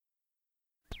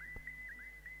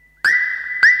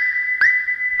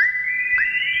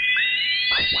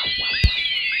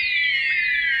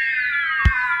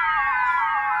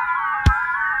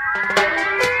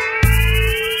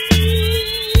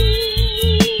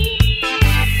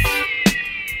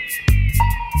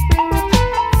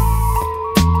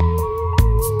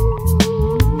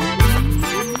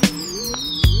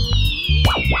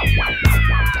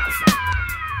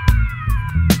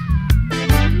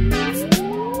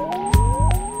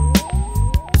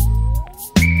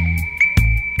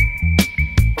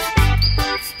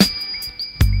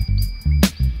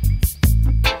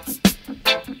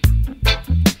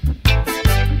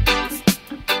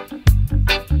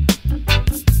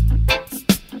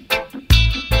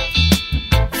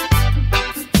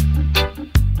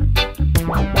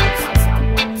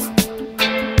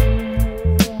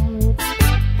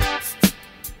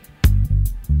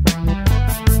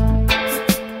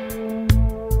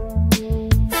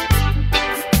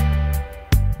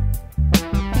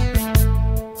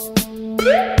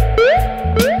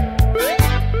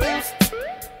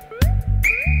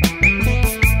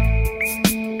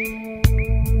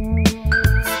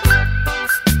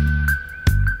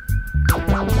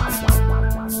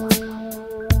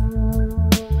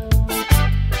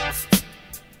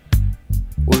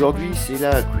Aujourd'hui, c'est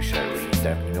la Crucial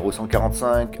Time numéro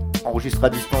 145, enregistré à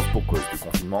distance pour cause du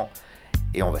confinement.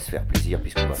 Et on va se faire plaisir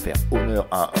puisqu'on va faire honneur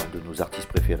à un de nos artistes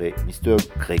préférés, Mr.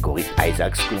 Gregory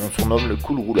Isaacs, que l'on surnomme le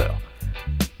Cool Ruler.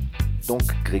 Donc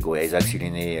Gregory Isaacs, il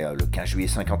est né le 15 juillet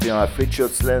 51 à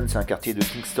Fletcher's Land, c'est un quartier de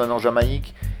Kingston en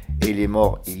Jamaïque. Et il est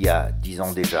mort il y a 10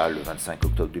 ans déjà, le 25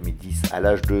 octobre 2010, à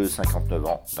l'âge de 59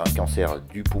 ans, d'un cancer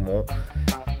du poumon.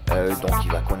 Donc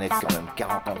il va connaître quand même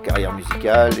 40 ans de carrière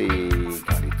musicale, et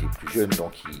quand il était plus jeune,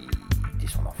 donc dès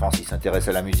son enfance, il s'intéresse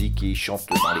à la musique et il chante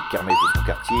dans les kermesses de son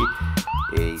quartier.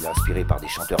 Et il est inspiré par des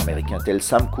chanteurs américains tels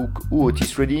Sam Cooke ou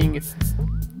Otis Redding.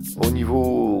 Au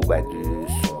niveau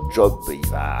de son job, il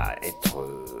va être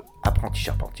apprenti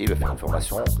charpentier, il va faire une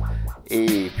formation.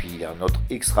 Et puis il a un autre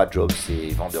extra job,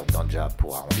 c'est vendeur de ganja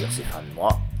pour arrondir ses fins de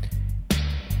mois.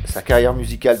 Sa carrière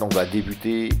musicale donc va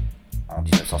débuter en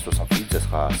 1968, ce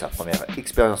sera sa première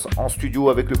expérience en studio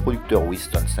avec le producteur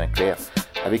Winston Sinclair,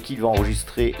 avec qui il va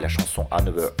enregistrer la chanson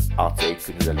Another Heartache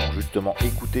que nous allons justement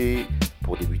écouter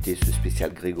pour débuter ce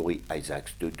spécial Gregory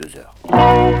Isaacs de 2 heures.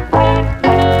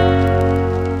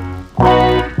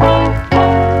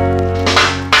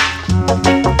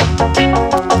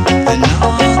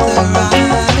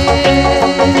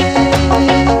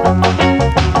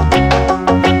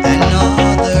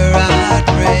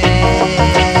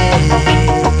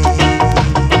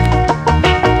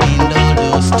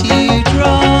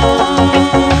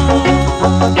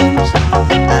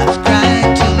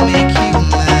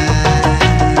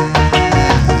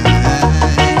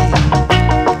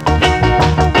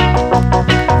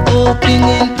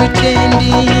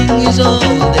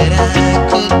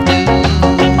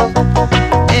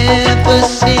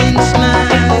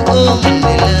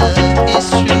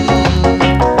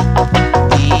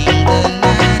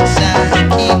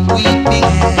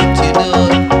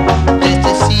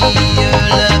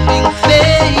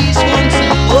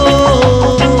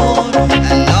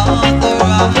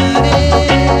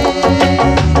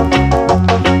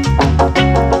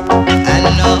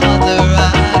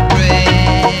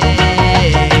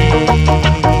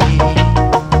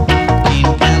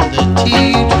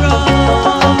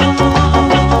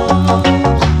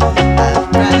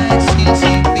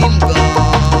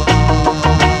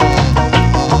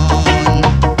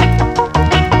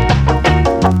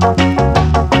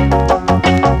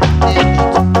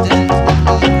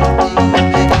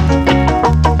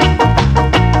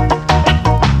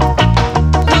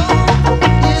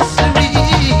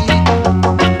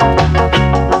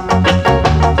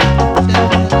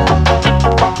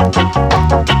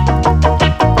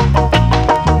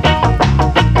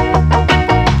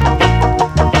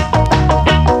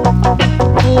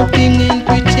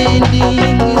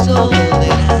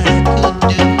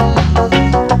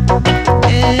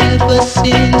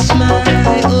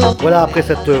 Voilà, après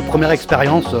cette première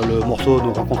expérience, le morceau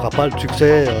ne rencontrera pas le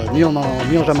succès ni en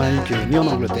Jamaïque ni en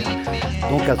Angleterre.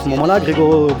 Donc à ce moment-là,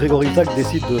 Gregory Isaacs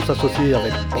décide de s'associer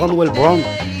avec Brandwell Brown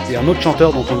et un autre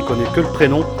chanteur dont on ne connaît que le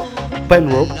prénom,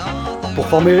 Penroe, pour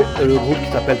former le groupe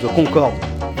qui s'appelle The Concorde.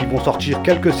 Ils vont sortir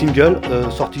quelques singles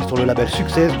sortis sur le label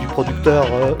Success du producteur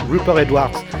Rupert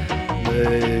Edwards.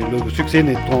 Le succès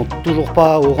n'étant toujours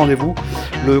pas au rendez-vous,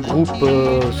 le groupe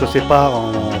se sépare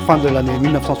en fin de l'année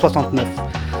 1969.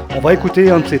 On va écouter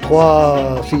un de ces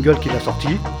 3 singles qu'il a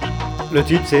sortis. Le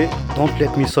titre c'est Don't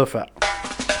Let Me Suffer.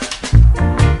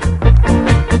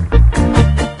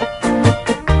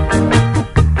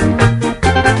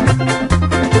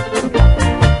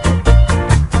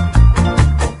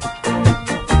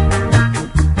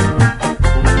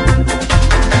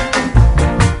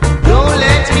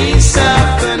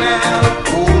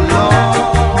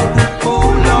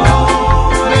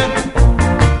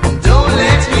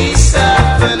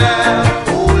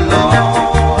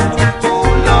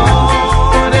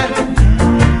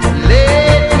 Let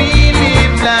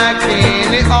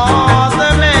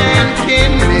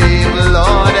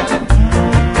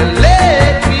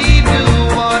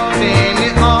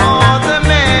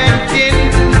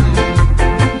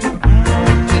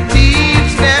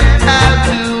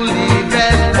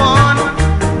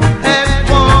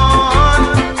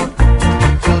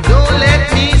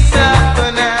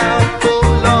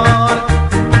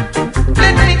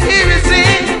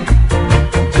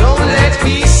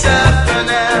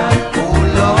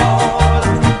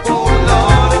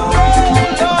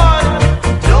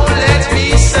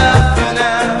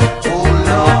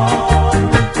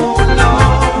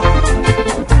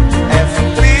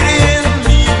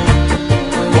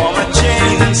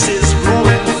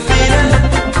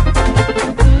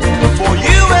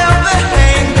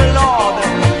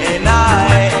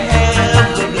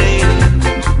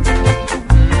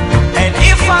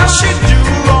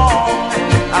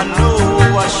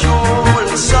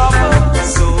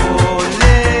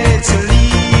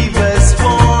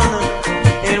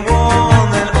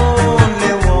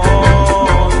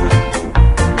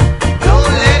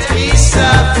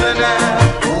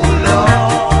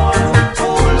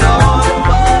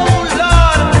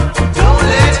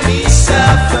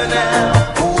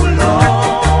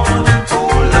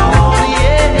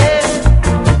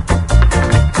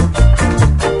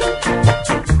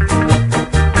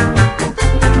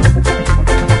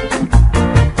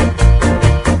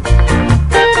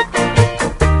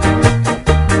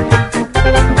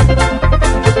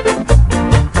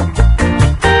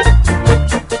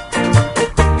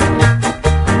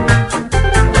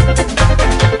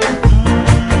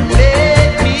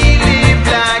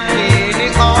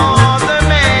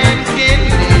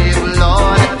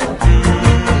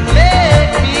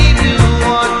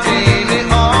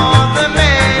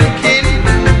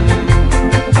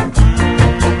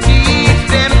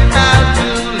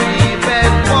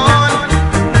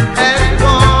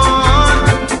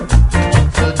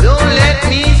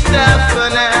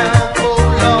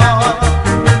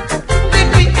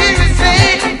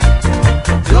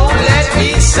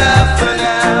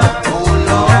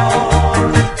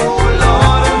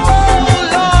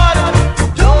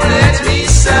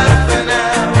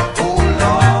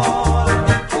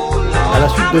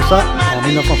suite de ça, en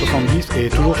 1970, et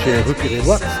toujours chez Rupert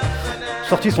Wax,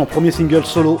 sorti son premier single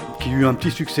solo qui eut un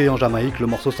petit succès en Jamaïque. Le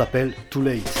morceau s'appelle Too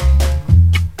Late.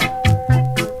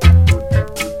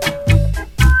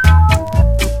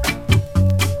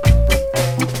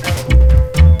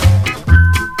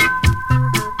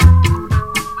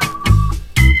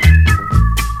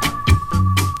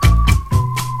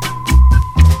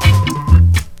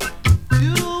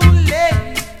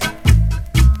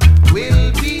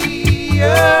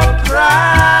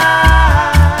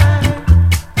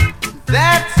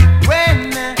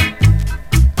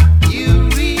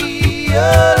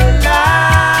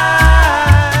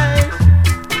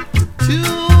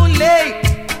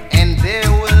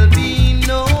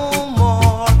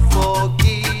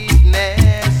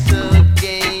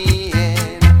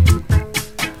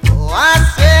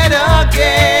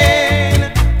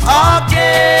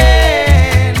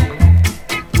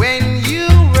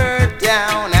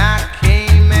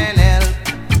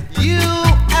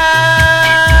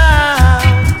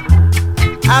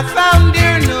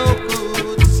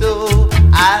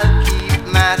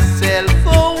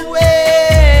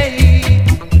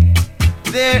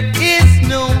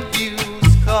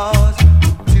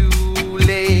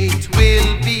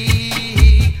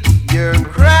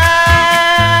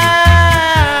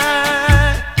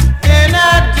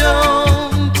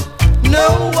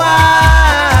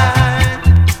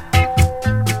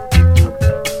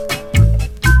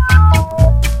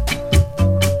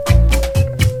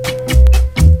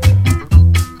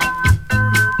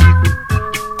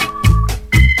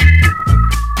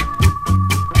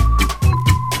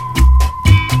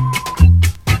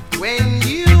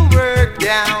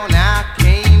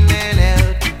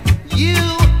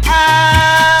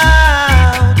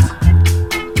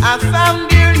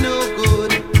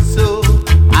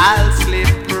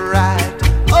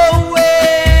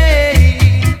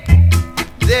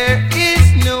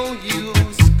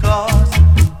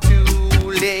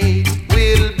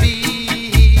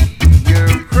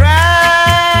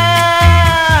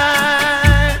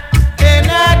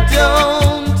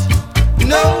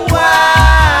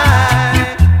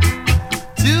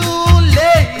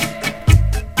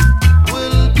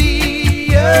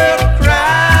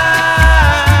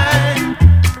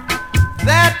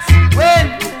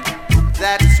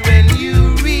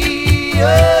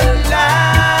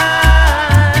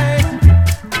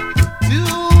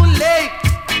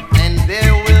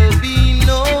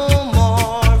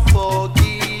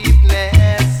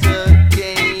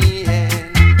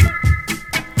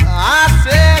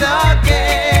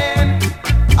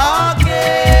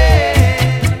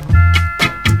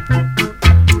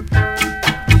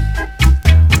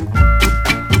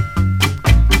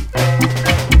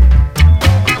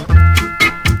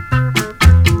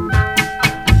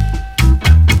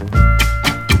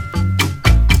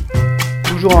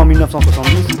 Toujours en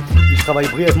 1970, il travaille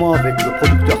brièvement avec le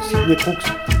producteur Sidney Crooks,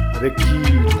 avec qui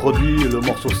il produit le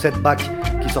morceau Setback,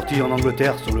 qui est sorti en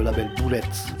Angleterre sur le label Bullets.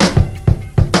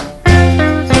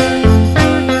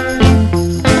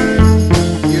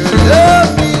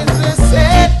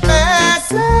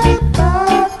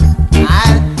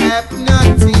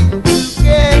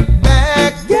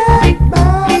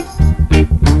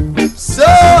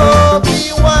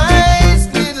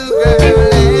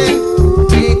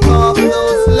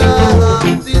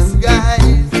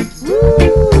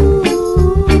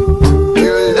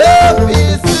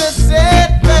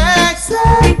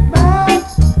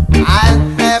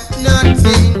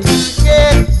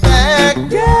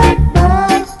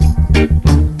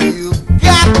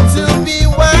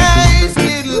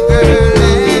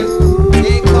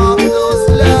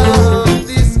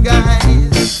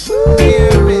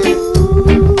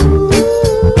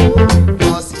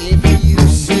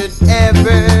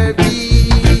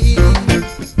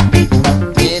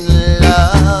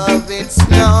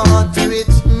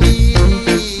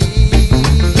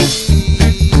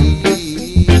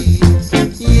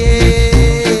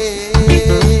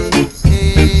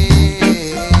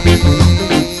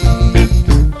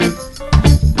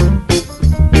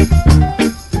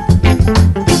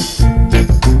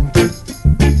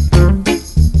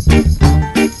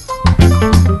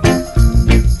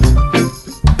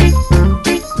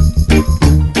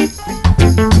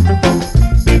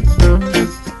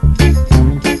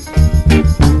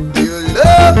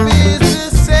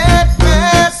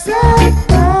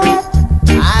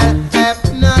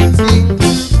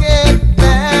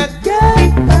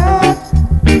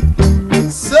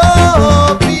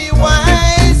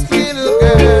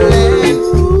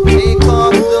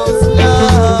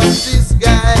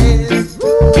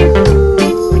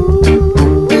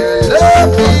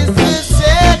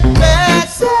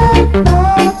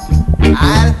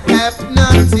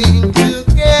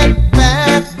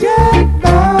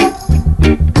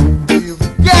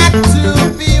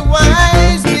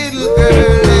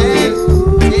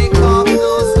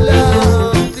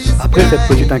 cette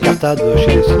petite incartade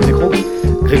chez Synecro,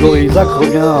 Grégory Isaac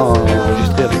revient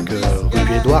enregistrer avec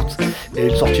Ruby Edwards et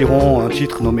ils sortiront un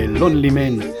titre nommé Lonely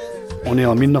Man. On est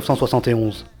en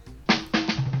 1971.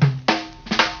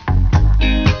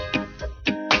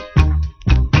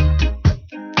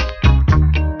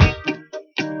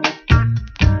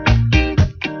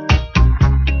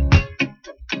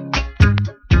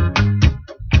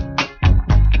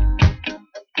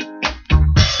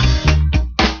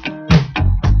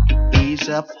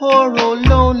 A poor old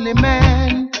lonely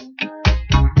man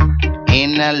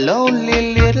in a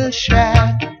lonely little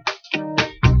shack.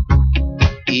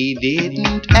 He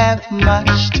didn't have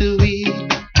much to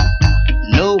eat.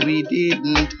 No, he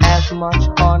didn't have much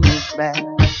on his back.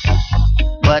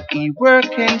 But he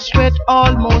worked and sweat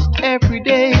almost every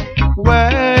day,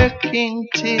 working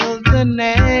till the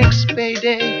next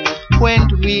payday. When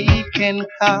the weekend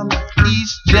comes,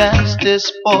 he's just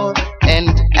as poor,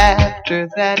 and after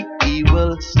that he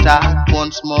will start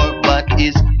once more. But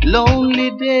his lonely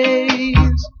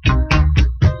days,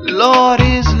 Lord,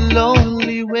 his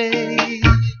lonely ways,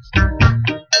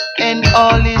 and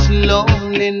all his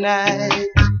lonely nights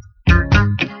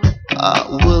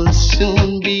will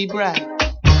soon be bright.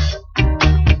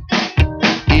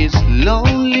 His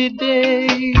lonely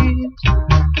days,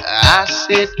 I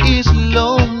said his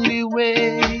lonely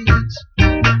ways,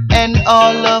 and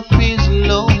all of his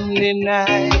lonely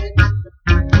nights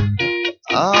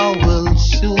will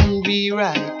soon be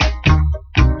right.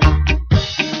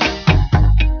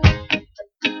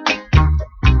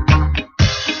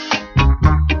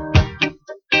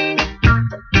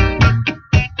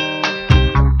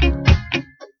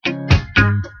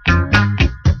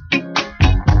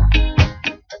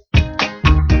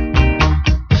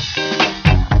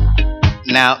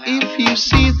 Now if you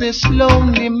see this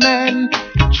lonely man,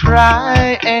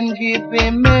 try and give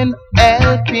him an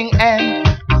helping hand,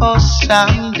 'cause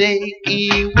someday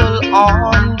he will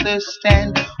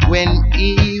understand. When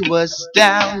he was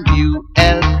down, you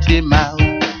helped him out.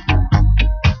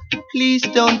 Please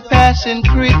don't pass and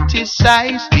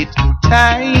criticize it.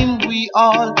 Time we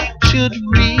all should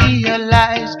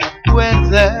realize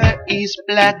whether he's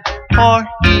black or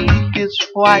he is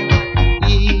white.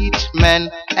 Each man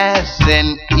has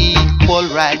an equal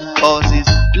right, 'cause his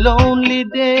lonely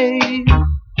days,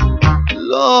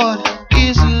 Lord,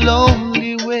 his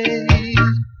lonely ways,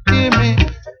 hear me,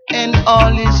 and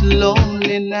all his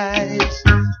lonely nights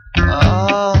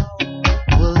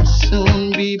will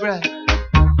soon be bright.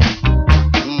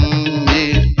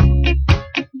 Yeah.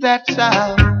 That's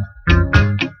how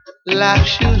life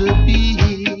should be.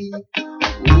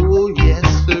 Oh yes,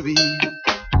 sirree.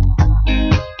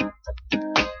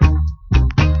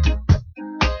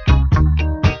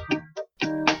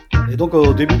 Et donc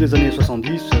au début des années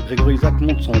 70, Grégory Isaac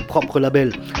monte son propre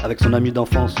label avec son ami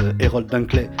d'enfance Harold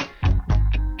Dunkley,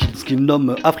 ce qu'il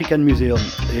nomme African Museum.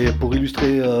 Et pour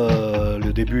illustrer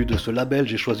le début de ce label,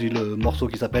 j'ai choisi le morceau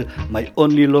qui s'appelle My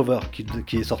Only Lover,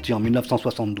 qui est sorti en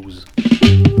 1972.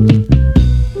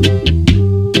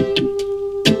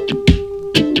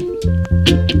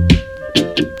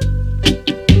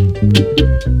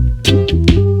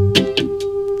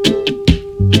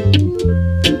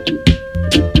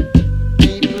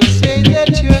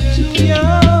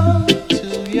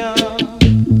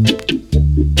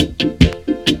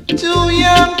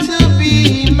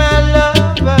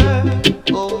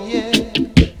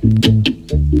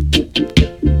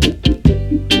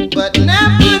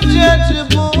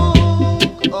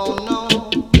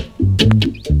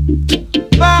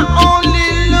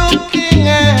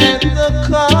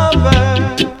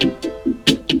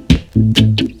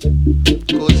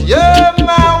 You're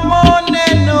my one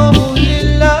and only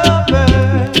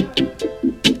lover.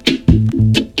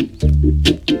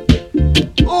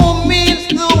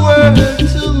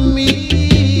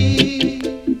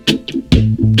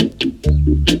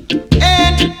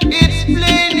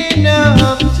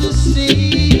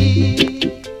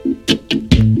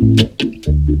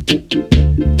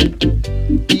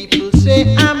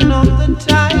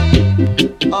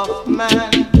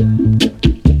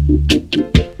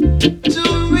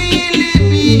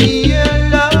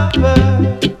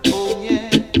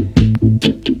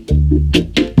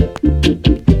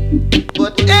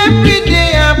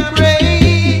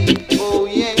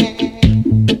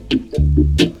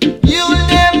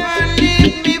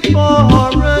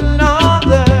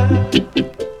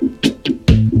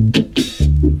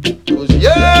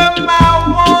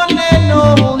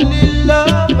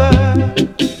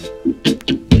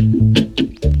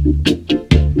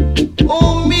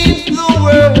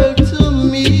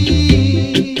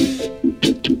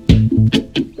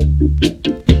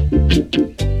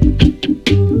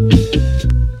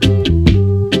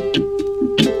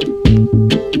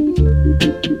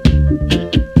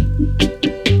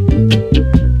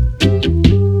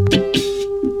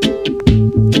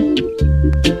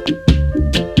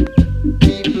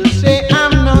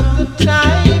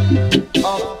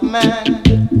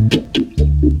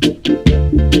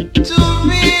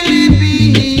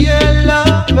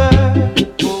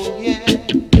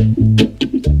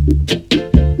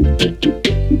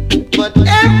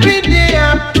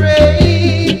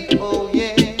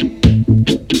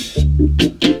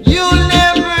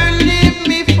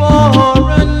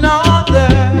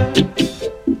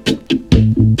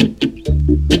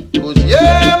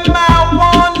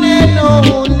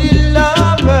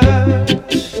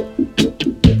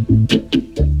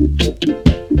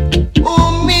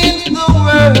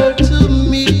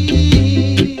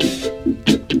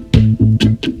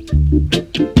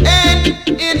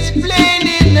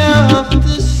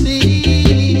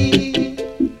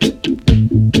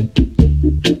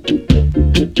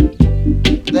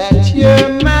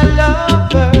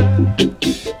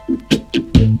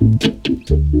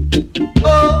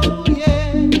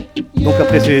 Donc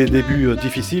après ses débuts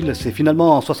difficiles, c'est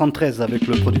finalement en 73 avec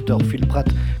le producteur Phil Pratt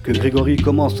que Gregory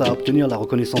commence à obtenir la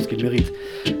reconnaissance qu'il mérite.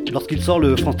 Lorsqu'il sort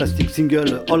le fantastique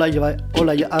single All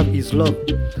I Have Is Love.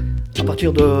 À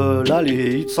partir de là,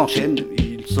 les hits s'enchaînent.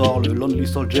 Il sort le Lonely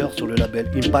Soldier sur le label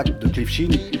Impact de Cliff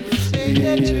Sheen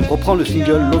et reprend le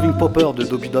single Loving Popper de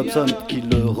Dobby Dobson qu'il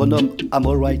renomme I'm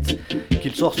Alright,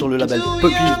 qu'il sort sur le label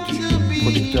Puppy du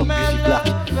producteur Busy Clark.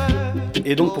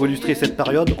 Et donc pour illustrer cette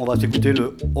période, on va s'écouter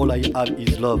le All I Have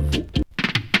Is Love.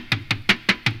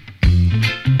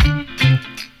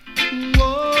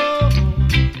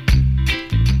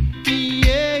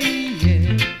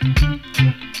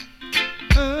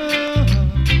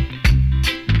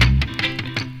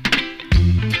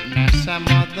 Some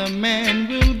other man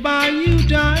will buy you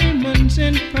diamonds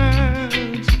and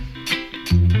pearls,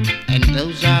 and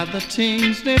those are the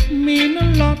things that mean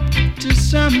a lot to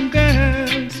some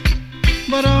girls.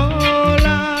 But all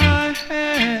I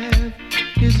have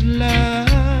is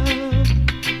love,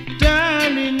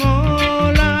 darling,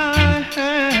 all I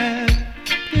have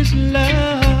is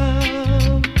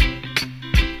love.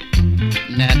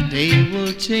 Now they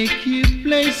will take you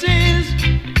places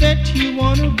that you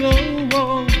wanna go,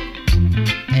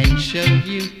 and show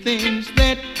you things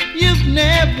that you've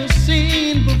never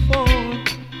seen before.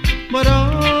 But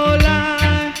all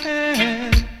I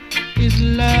have is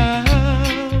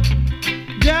love,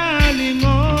 darling,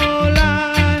 all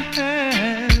I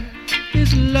have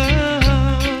is love.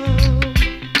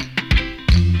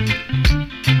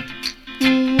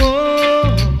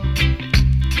 Whoa,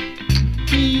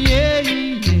 yeah,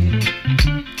 yeah,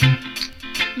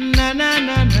 na na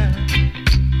na na.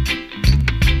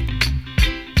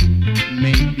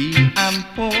 Maybe I'm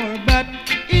poor, but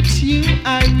it's you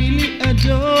I really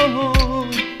adore.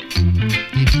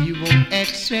 If you won't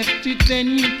accept it,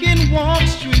 then you can walk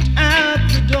straight out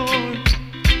the door.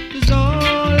 'Cause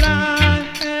all I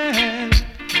have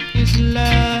is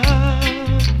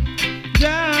love,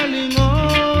 darling,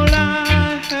 all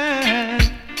I have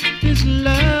is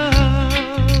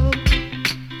love.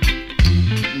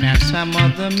 Now some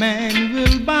other man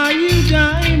will buy you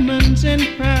diamonds and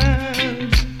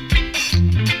pearls,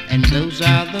 and those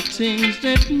are the things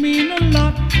that mean a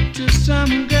lot to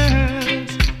some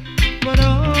girls. But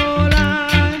all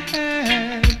I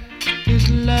have is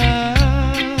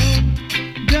love,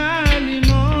 darling,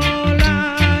 all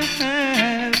I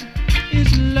have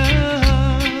is love.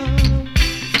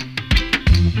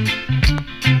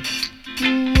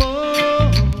 Whoa,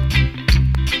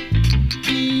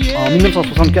 yeah. En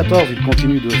 1974, il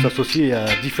continue de s'associer à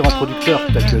différents producteurs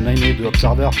tels que Nine de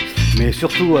Observer, mais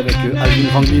surtout avec Alvin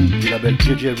Ranglin du label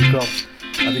JJ Records,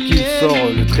 avec qui il sort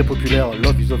le très populaire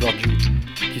Love Is Overdue,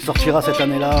 qui sortira cette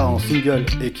année-là en single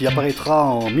et qui apparaîtra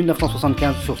en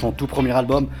 1975 sur son tout premier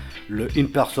album, le In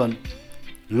Person,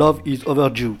 Love Is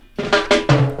Overdue.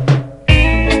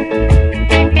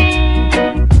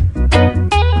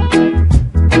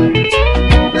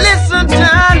 Listen,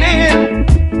 darling,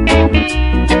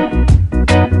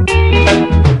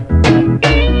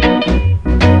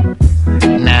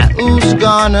 now who's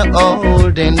gonna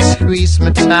hold and squeeze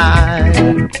me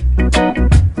tight?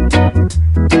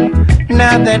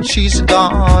 Now that she's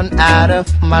gone out of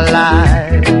my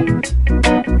life,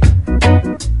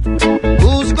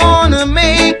 who's gonna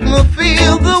make me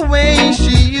feel the way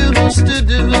she used to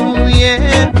do?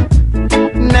 Yeah,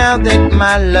 now that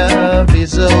my love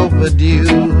is overdue,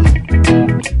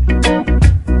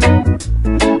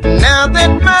 now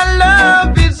that my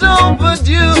love is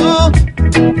overdue,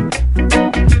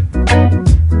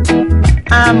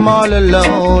 I'm all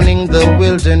alone in the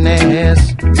wilderness,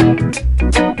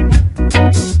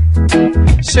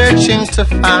 searching to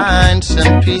find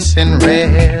some peace and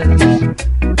rest.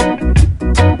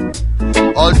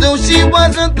 Although she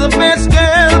wasn't the best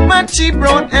girl, but she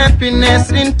brought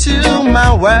happiness into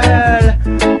my world,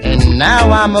 and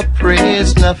now I'm a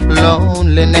prisoner of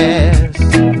loneliness.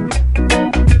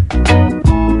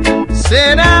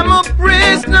 Said I'm a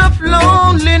prisoner of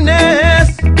loneliness.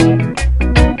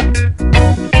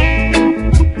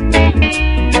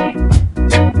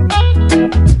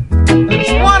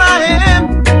 That's what I am.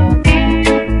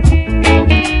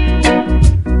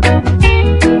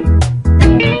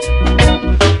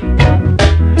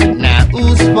 Now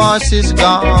whose voice is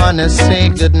gonna say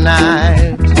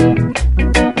goodnight?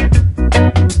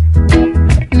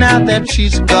 Now that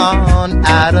she's gone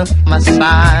out of my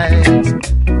sight,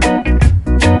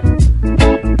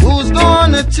 who's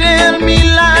gonna tell me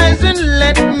lies and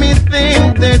let me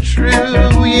think they're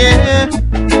true? Yeah,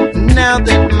 now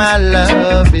that my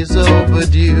love is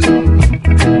overdue,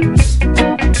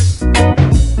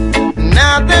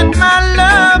 now that my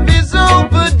love is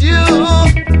overdue,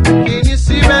 yeah.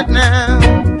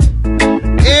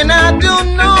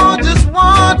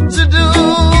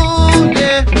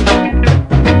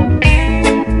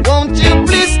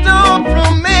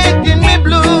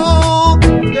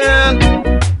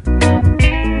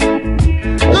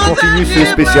 continue ce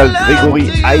spécial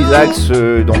Gregory Isaacs,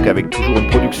 donc avec toujours une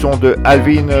production de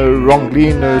Alvin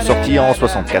Ranglin, sortie en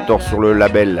 74 sur le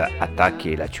label Attack,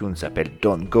 et la tune s'appelle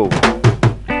Don't Go.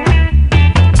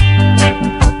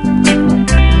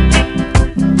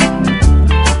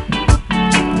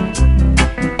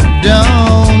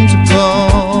 Don't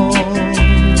go.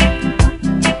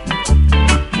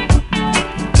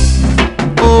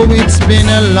 Oh, it's been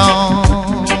a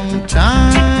long time,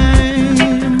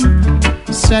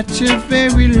 such a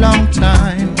very long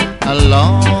time, a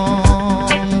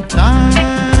long time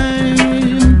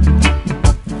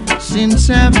since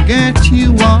I've got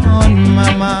you on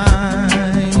my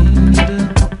mind,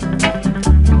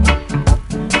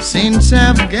 since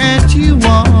I've got you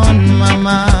on my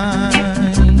mind.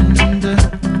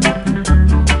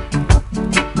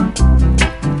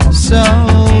 So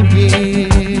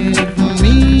give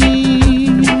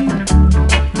me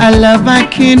a love I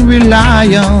can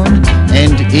rely on,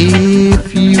 and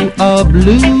if you are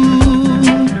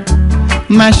blue,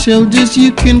 my shoulders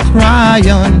you can cry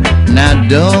on. Now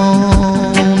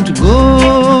don't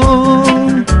go,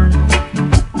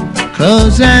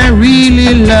 'cause I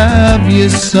really love you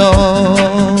so.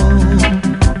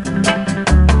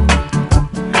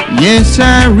 Yes,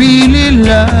 I really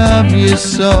love you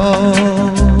so.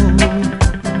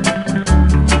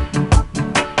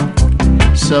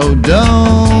 So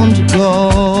don't go.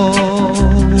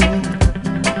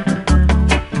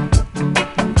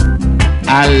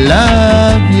 I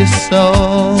love you so.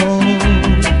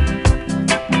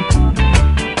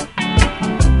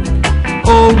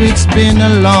 Oh, it's been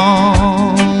a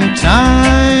long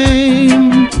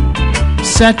time,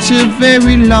 such a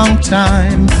very long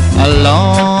time, a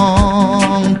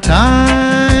long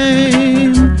time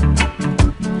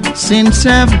since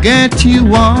I've got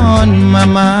you on my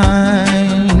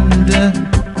mind,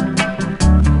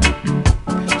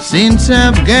 since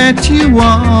I've got you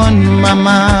on my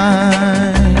mind.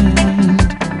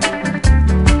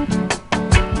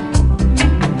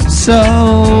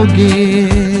 So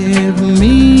give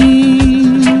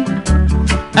me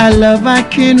a love I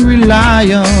can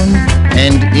rely on,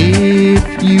 and if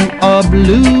you are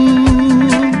blue,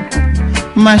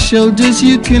 my shoulders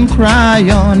you can cry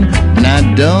on. Now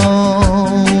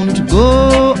don't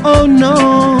go, oh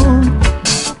no,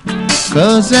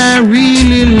 'cause I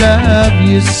really love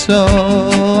you so.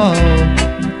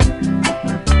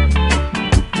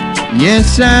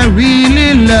 Yes, I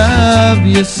really love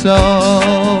you so.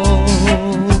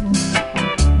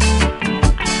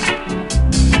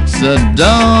 So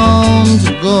don't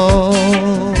go.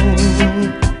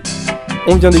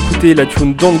 On vient d'écouter la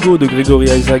tune Don't Go de Gregory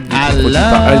Isaacs, produit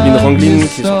par Alvin Ranglin,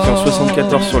 qui est sorti en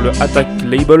 74 sur le Attack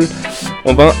label.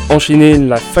 On va enchaîner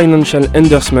la Financial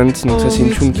Endorsement, donc ça c'est une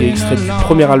tune qui est extraite du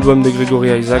premier album de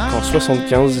Gregory Isaacs en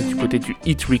 75 du côté du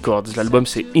Hit Records. L'album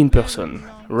c'est In Person,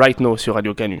 Right Now sur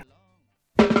Radio Canu.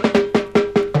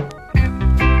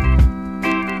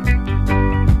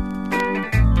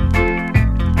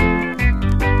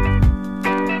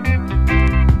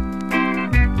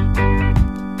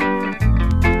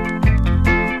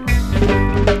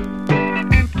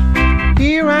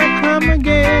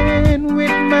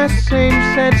 Same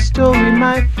sad story,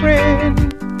 my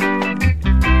friend.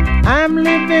 I'm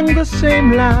living the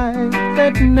same life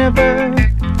that never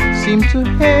seemed to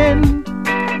end.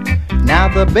 Now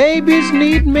the babies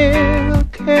need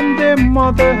milk and their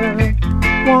mother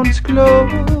wants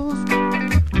clothes.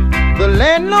 The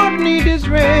landlord needs his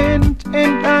rent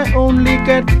and I only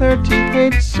get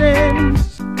 38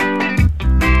 cents.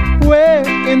 Where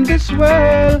in this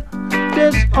world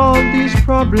does all these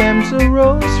problems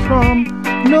arose from?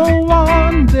 No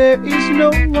one, there is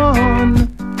no one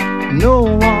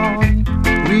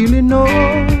really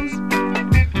knows.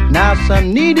 Now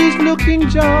some needy's looking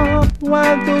job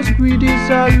while those greedies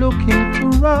are looking to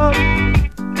rob.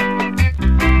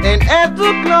 And as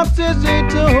the clock says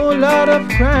 8, a whole lot of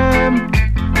crime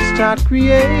start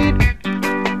create.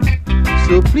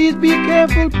 So please be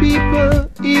careful, people,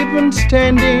 even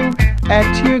standing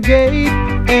at your gate,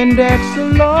 and ask the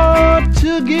Lord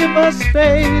to give us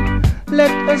faith.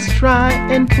 Let us try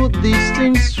and put these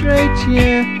things straight,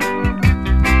 yeah.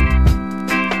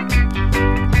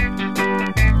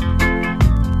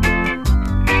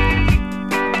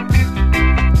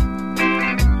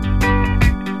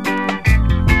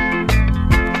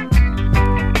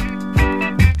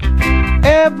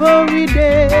 Every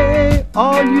day,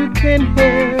 all you can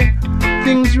hear,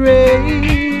 things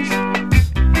raise.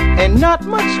 And not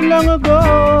much long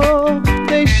ago,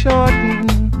 they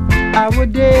shortened our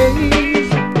days.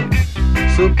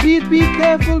 So please be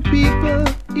careful, people,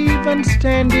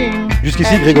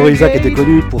 Jusqu'ici, Gregory Isaac était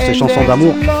connu pour ses chansons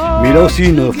d'amour, mais il a aussi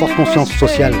une forte conscience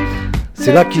sociale.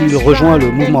 C'est là qu'il rejoint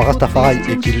le mouvement Rastafari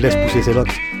et qu'il laisse pousser ses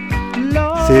locks.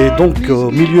 C'est donc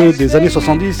au milieu des années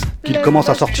 70 qu'il commence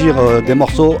à sortir des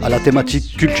morceaux à la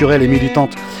thématique culturelle et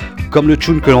militante, comme le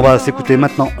tune que l'on va s'écouter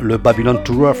maintenant, le Babylon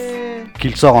Too Rough,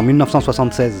 qu'il sort en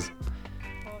 1976.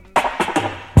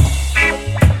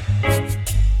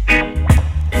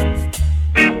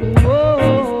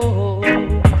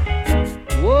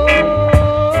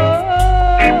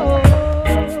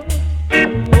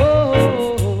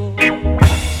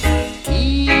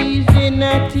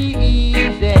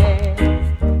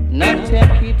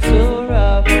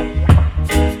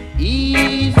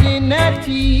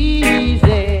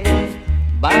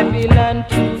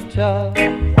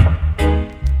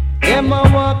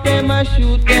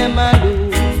 Shoot them a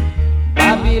lose,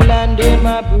 Babylon them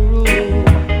a brew.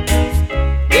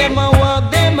 Them a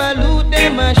walk, them a loot,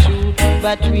 them a shoot,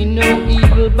 but we know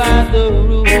evil by the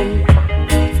rule.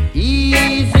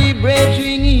 Easy,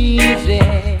 brethren, easy,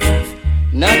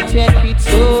 not take it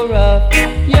so rough.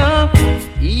 Yeah,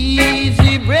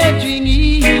 easy, brethren,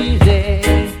 easy,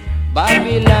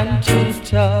 Babylon too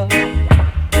tough.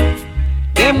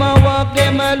 Them a walk,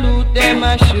 them a loot, them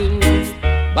a shoot,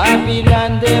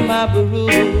 Babylon, them a brew.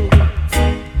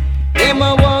 Them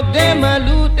a walk, them a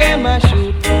loot, them a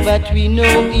shoot, but we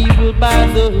know evil by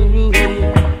the rule.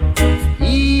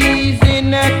 Easy,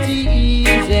 not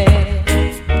easy,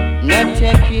 not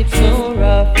take it so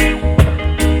rough.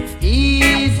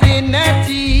 Easy, not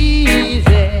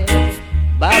easy,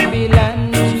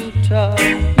 Babylon too tough.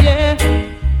 Yeah,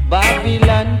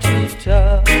 Babylon too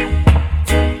tough.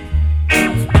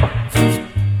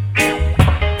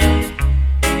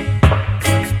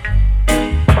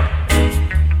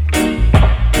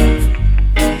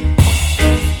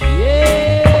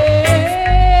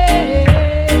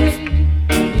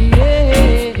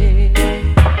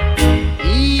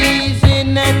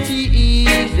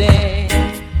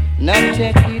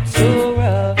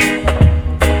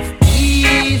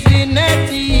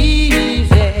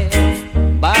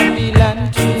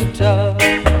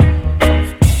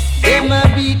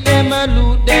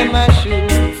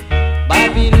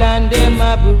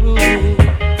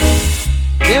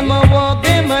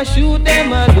 Shoot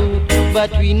them a loot,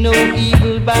 but we know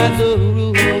evil by the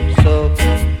root. So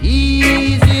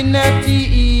easy, not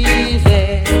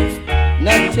easy,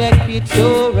 not take it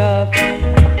so rough.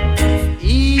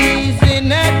 Easy,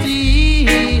 not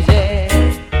easy,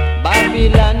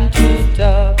 Babylon too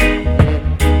tough.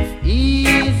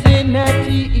 Easy, not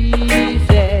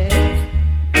easy,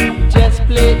 just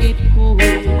play it cool.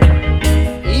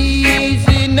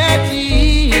 Easy, not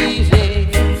easy,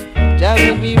 that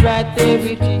will be right there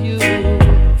with you.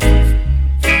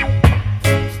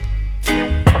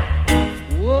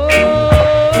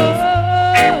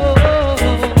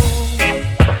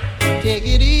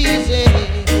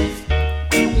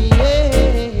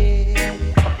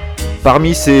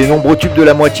 Parmi ces nombreux tubes de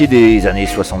la moitié des années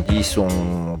 70, on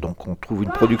trouve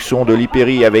une production de Lee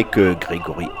Perry avec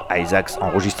Gregory Isaacs,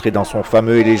 enregistrée dans son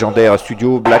fameux et légendaire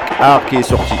studio Black Art, qui est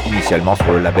sorti initialement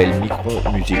sur le label Micro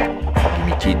Music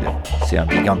Limited. C'est un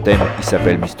big anthem, il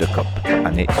s'appelle Mr. Cop,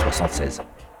 année 76.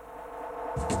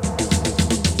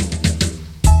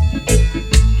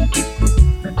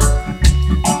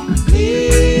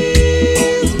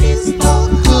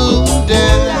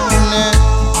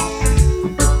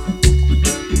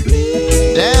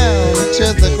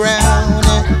 To the ground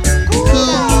and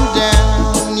cool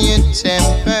down your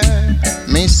temper,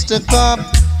 Mr. Cop.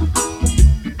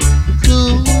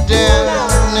 Cool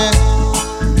down and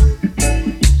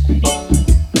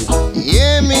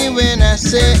hear me when I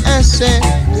say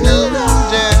cool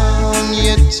down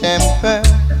your temper,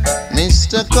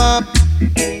 Mr. Cop.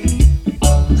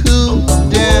 Cool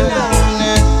down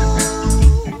and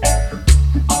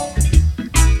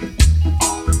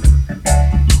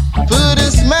put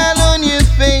a smile on your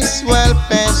face while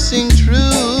passing through.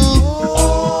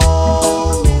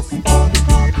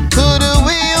 Put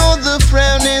away all the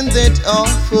frown and that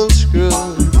awful screw.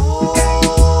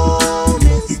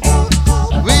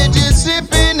 We're just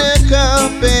sipping a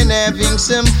cup and having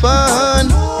some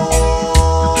fun,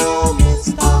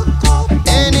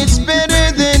 and it's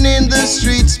better than in the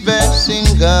streets passing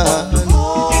gun.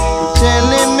 Tell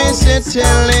him, mister,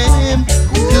 tell him,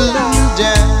 cool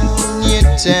down your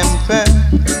temper,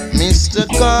 Mr.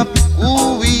 Cop.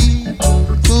 Ooh-wee,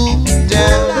 cool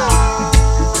down.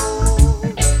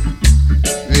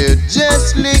 We're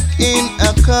just licking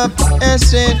a cup, I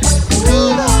said,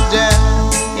 cool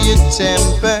down your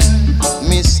temper,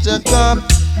 Mr. Cop.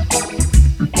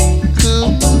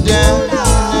 Cool down.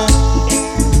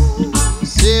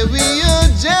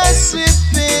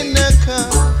 sip in a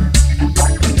cup.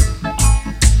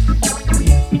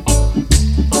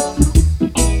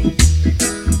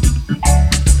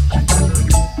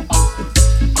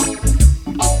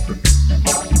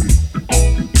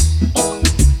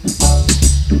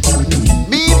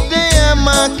 Beef day I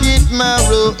market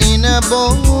marrow in a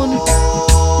bone.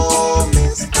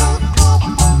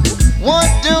 What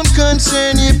don't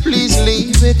concern you, please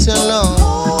leave it alone.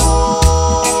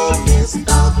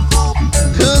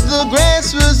 Cause the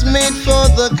grass was made for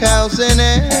the cows and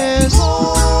heirs,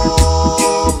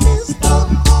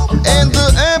 and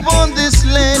the herb on this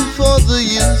land for the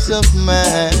use of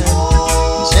man.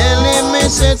 Tell him,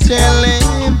 Mr. Tell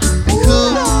him,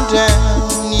 cool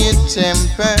down your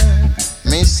temper,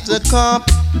 Mr. Cop,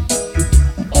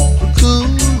 cool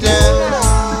down.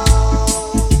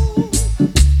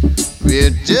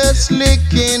 We're just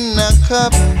licking a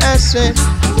cup. I said,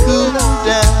 cool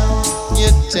down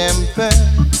your temper,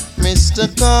 Mr.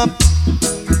 Cop,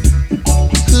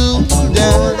 cool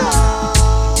down.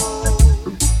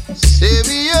 Say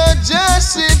we're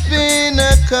just sipping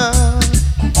a cup.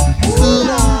 Cool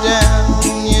down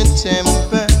your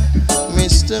temper,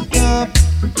 Mr. Cop,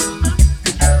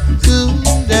 cool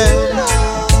down,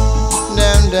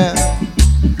 down, down,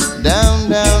 down,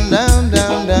 down, down,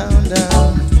 down, down,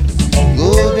 down.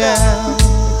 Go down,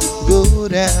 go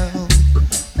down,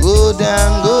 go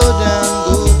down, go down,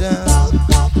 go down.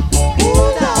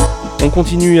 On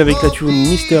continue avec la tune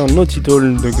Mr. Not It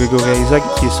All de Gregory Isaac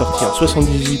qui est sorti en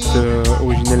 78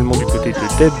 originellement du côté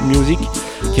de Dead Music,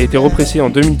 qui a été repressé en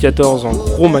 2014 en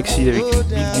gros maxi avec une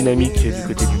big dynamique du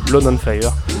côté du Blood on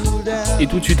Fire. Et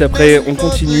tout de suite après, on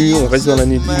continue, on reste dans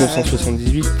l'année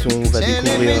 1978, on va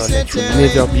découvrir la tune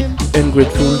Never Be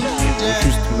Ungrateful, qui est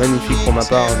juste magnifique pour ma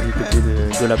part du côté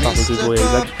de la part de Gregory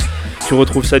Isaac. Tu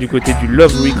retrouves ça du côté du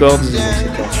Love Records, donc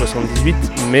c'était en 78,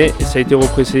 mais ça a été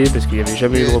repressé parce qu'il n'y avait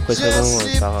jamais eu de represse avant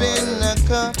par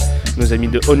nos amis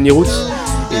de Only Roots,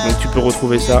 et donc tu peux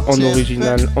retrouver ça en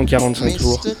original en 45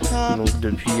 tours, donc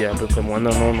depuis à peu près moins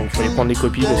d'un an, donc il fallait prendre les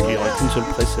copies parce qu'il n'y aurait qu'une seule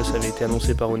presse, ça avait été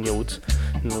annoncé par Only Roots,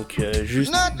 donc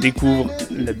juste découvre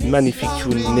la magnifique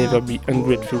tune Never Be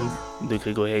Ungrateful de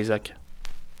Gregory Isaac.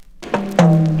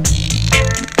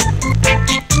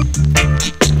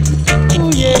 Oh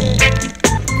yeah.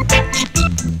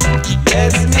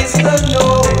 Yes, Mr.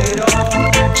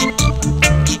 Know-it-all.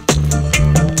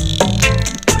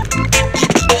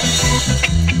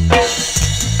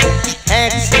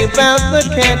 Asked you about the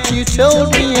cat, you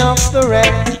told me off the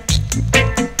rat.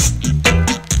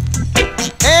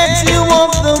 Asked you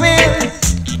off the wind,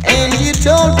 and you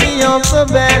told me off the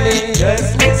valley.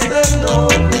 Yes, Mr.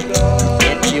 Know-it-all.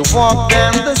 And you walk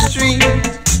down the street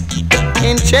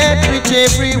and chat with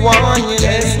everyone,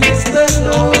 yes, Mr.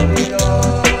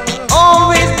 Know-it-all.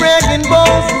 Always bragging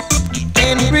boast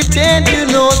and pretend you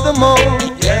know the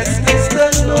most, yes, Mr.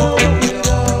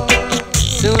 Know-it-all.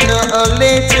 Sooner or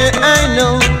later I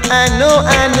know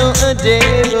a day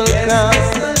will come,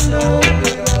 yes,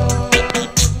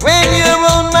 when your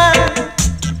own mind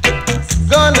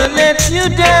gonna let you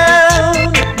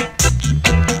down.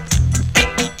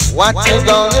 What you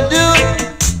gonna do?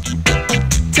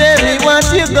 Tell me what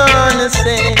you gonna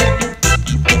say.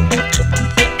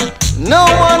 No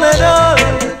one at all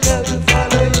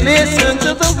listen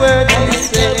to the words you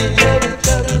say.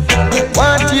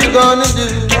 What you gonna do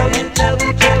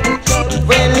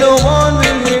when no one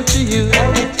will hear to you?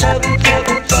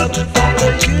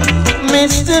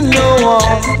 Mr.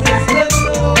 Know-all,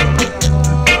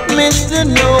 Mr.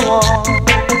 Know-all.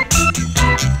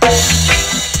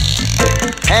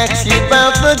 Asked you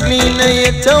about the gleaner,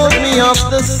 you told me of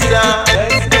the star.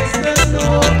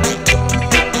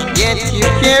 Yet you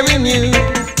carry news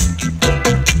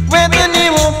where the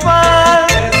name will fire.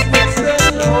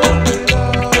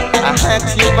 I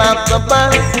asked you about the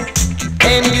bus,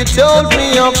 and you told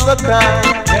me of the car.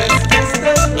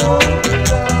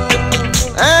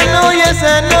 I know, yes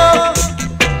I know,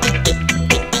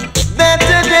 that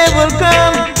the day will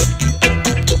come.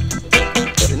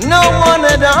 No one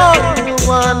at all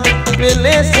will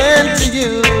listen to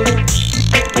you.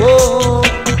 Whoa.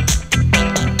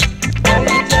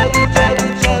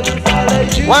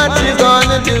 What you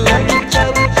gonna do?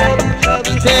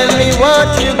 Tell me what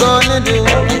you gonna do.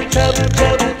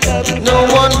 No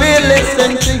one will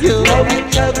listen to you.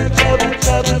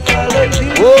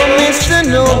 Oh, Mr.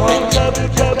 Know-all,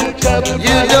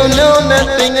 you don't know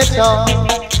nothing at all.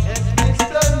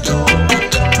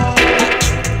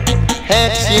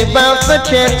 Asked you about the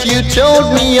cat, you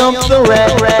told me of the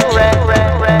rat.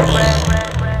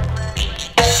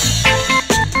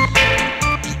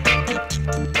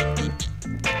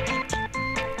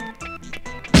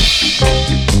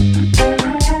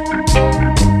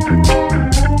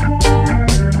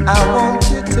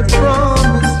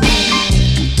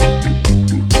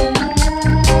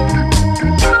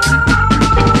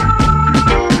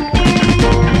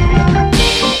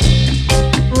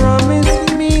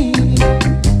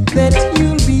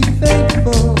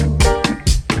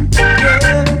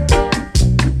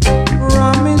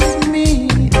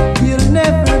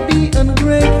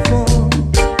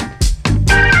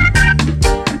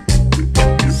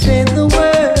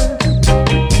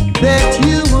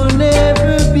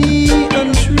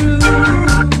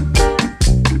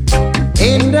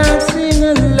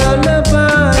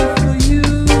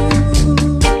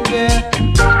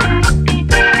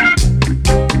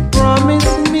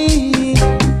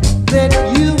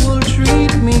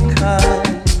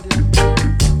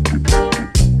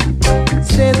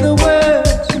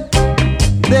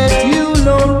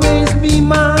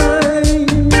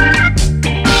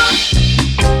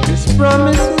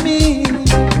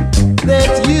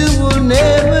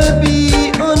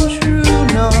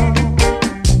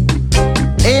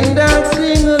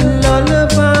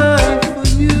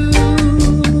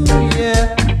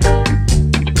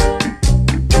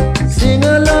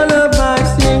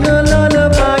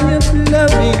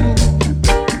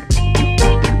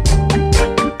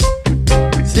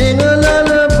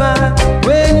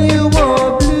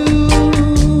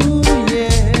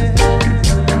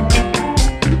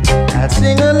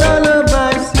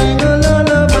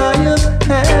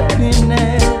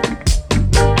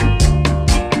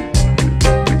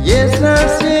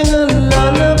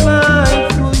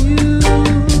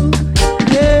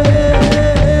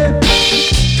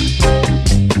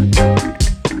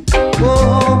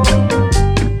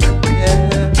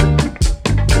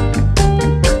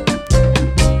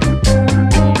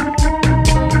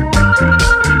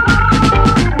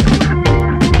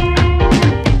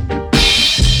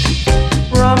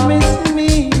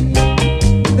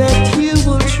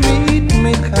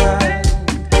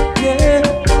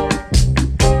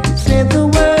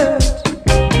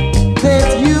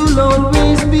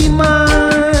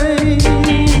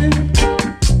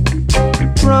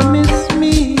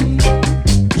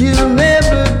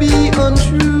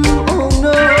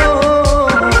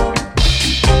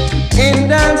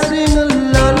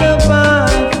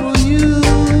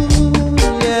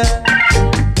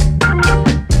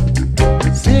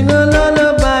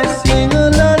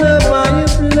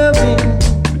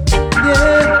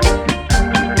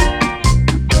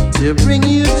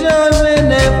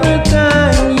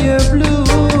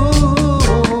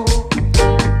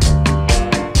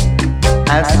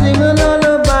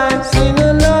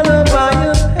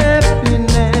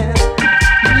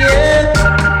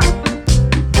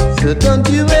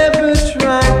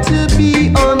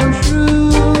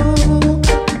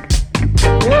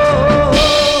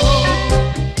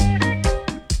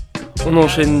 On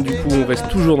enchaîne, du coup, on reste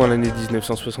toujours dans l'année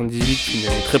 1978, une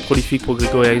année très prolifique pour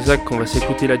Gregory Isaac. On va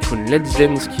s'écouter la tune Let's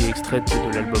Dance qui est extraite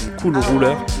de l'album Cool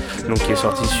Ruler, donc qui est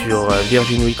sorti sur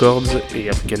Virgin Records et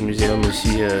African Museum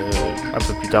aussi un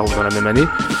peu plus tard ou dans la même année.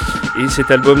 Et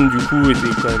cet album, du coup,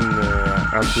 était quand même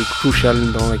un peu crucial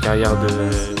dans la carrière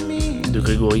de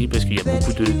Gregory, parce qu'il y a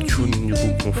beaucoup de tunes du coup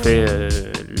qui ont fait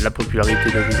la popularité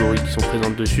de Gregory qui sont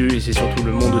présentes dessus, et c'est surtout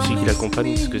le monde aussi qui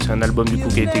l'accompagne, parce que c'est un album du coup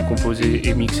qui a été composé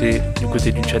et mixé du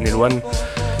côté du Channel One,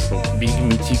 donc Big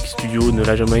Mythic Studio de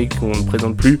la Jamaïque qu'on ne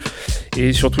présente plus,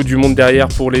 et surtout du monde derrière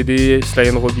pour l'aider, Sly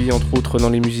and Robbie entre autres dans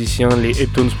les musiciens, les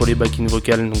Heptones pour les backing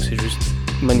vocales, donc c'est juste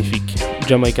magnifique.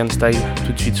 Jamaican Style,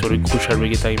 tout de suite sur le Crucial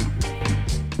Reggae Time.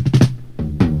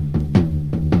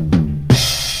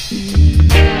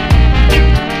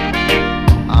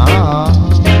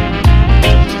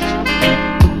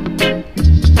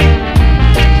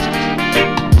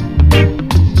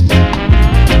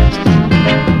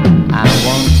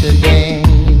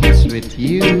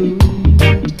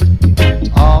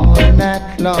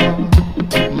 Long,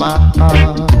 my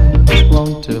heart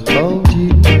wants to hold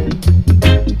you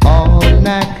all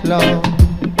night long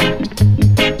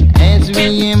as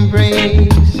we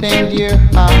embrace and your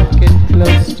heart gets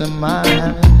close to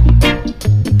mine.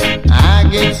 I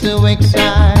get so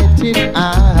excited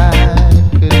I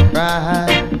could cry.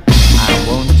 I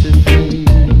want to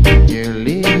feel your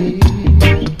lips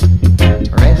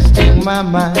resting my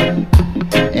mind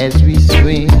as we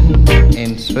swing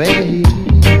and sway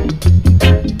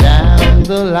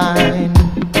the line.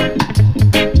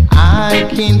 I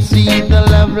can see the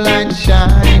love light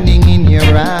shining in your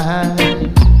eyes.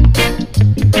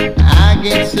 I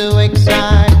get so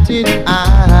excited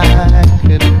I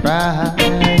could cry.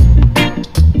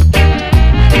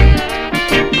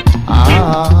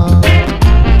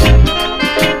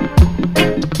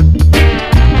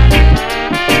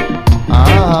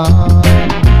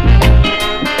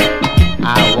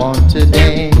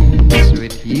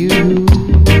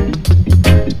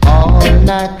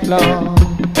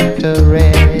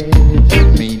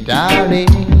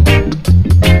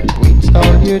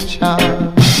 your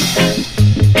charm.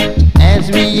 As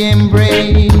we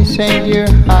embrace and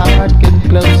your heart get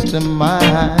close to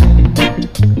mine,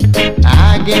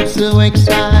 I get so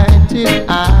excited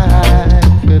I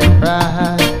could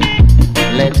cry.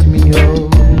 Let me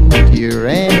hold your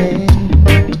hand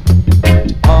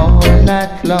all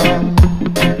night long.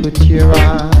 Put your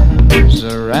arms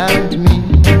around me,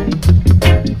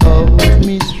 hold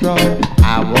me strong.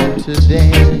 I want to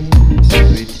dance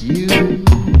with you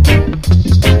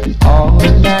all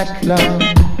night long.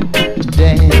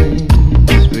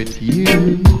 Dance with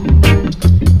you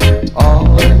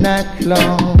all night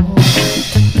long.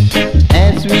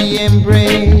 As we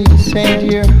embrace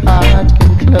and your heart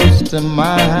get close to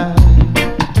mine,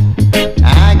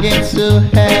 I get so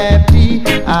happy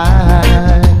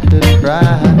I could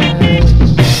cry.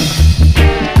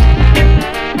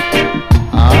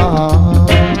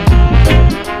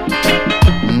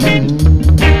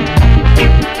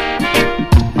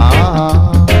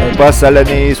 On passe à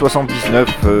l'année 79,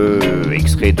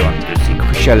 extrait d'un de ses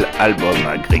crucial albums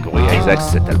à Gregory Isaacs.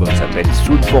 Cet album s'appelle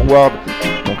Soon Forward.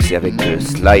 Donc c'est avec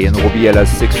Sly and Robbie à la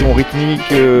section rythmique.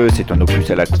 C'est un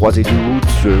opus à la croisée du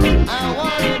roots, du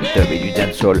dub et du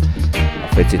dancehall.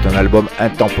 En fait, c'est un album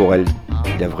intemporel.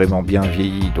 Il a vraiment bien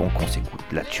vieilli. Donc on s'écoute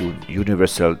la tune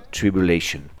Universal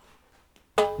Tribulation.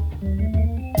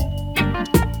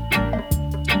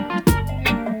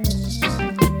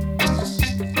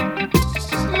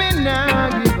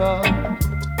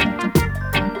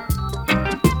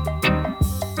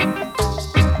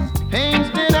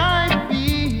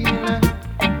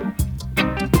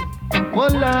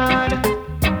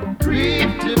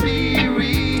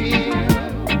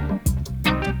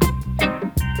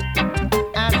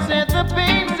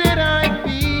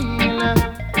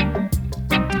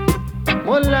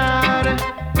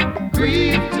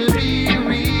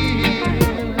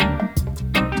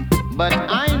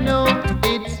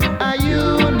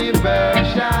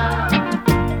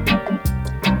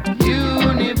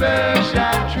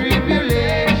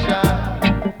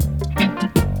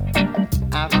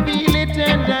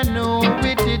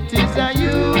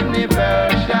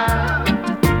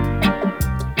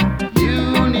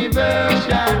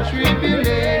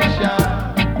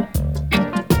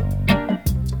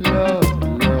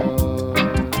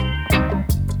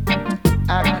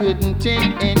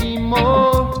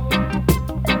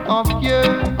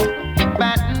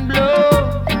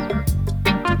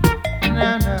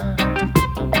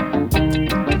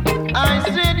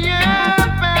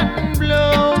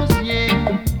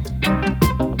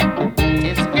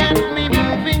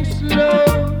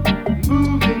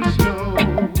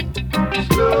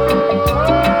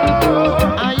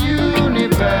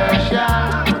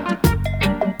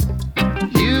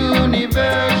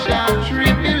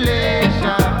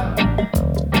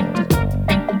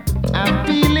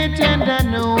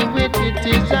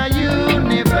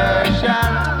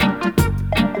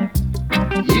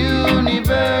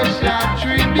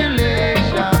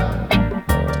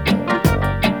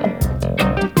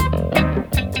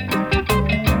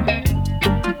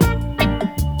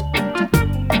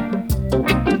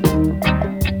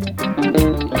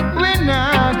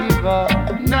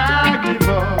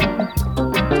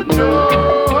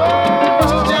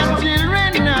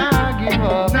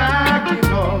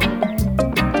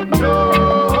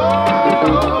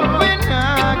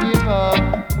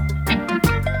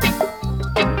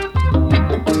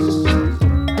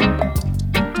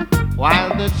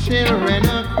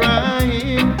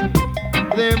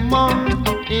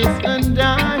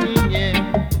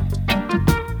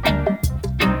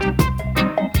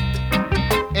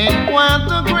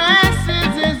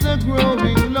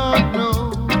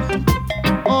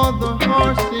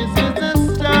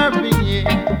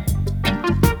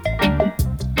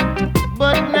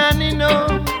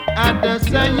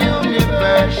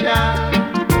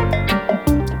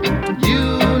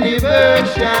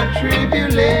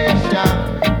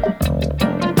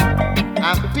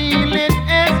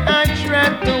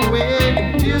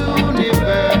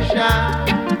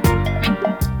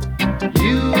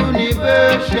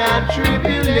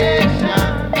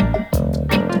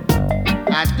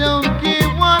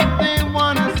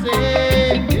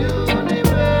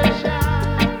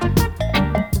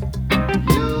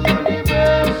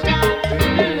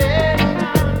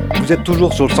 Vous êtes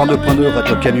toujours sur le 102.2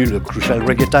 Radio Canu, le Crucial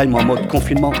Reggae Time en mode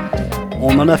confinement.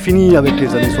 On en a fini avec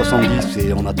les années 70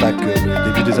 et on attaque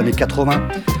le début des années 80.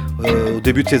 Au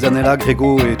début de ces années-là,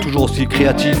 Grégo est toujours aussi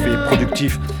créatif et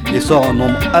productif et sort un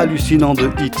nombre hallucinant de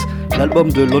hits.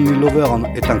 L'album de Lonely Lover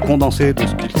est un condensé de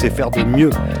ce qu'il sait faire de mieux,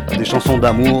 des chansons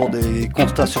d'amour, des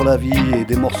constats sur la vie et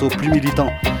des morceaux plus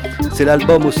militants. C'est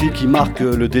l'album aussi qui marque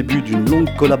le début d'une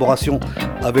longue collaboration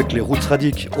avec les Roots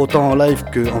Radics, autant en live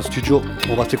qu'en studio.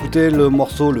 On va s'écouter le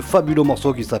fabuleux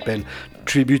morceau qui s'appelle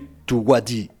Tribute to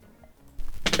Wadi.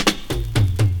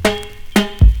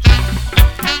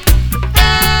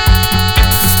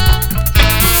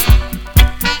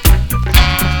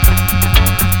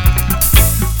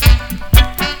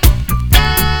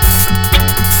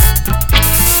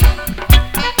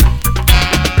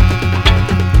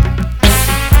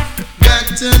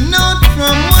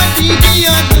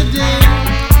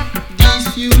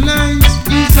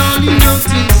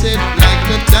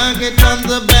 On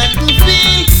the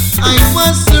battlefield, I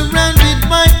was surrounded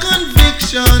by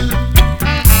conviction.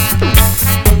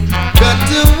 Got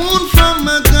a wound from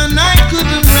a gun, I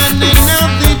couldn't run, and now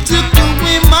they took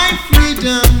away my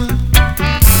freedom.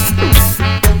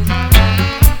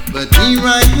 But here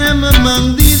I am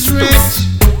among these wretch.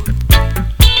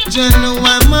 You know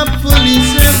I'm a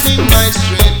police serving my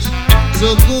stretch.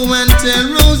 So go and tell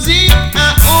Rosie,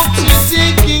 I hope she's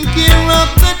taking care of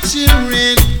the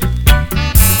children.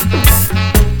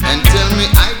 And tell me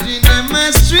I did in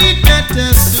my street that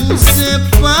I soon step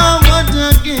forward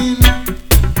again.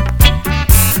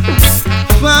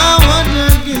 Forward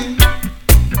again.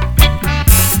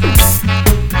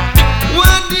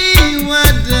 Wadi,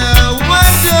 wada,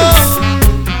 wado.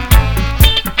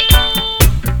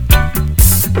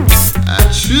 I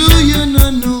true you no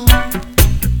know.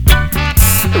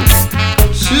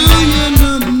 True you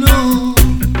no know.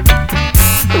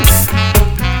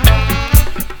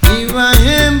 Here I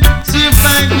am,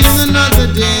 surviving another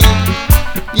day.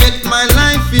 Yet my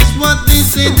life is what they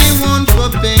say they want for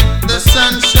pay. The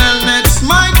sun shall not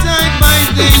smite I by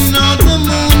day, nor the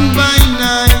moon by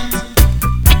night.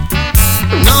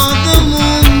 Nor the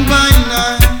moon by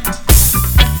night.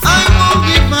 I won't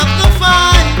give up the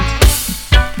fight.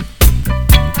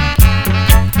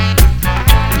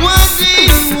 Wadi,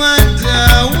 wada,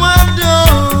 wado.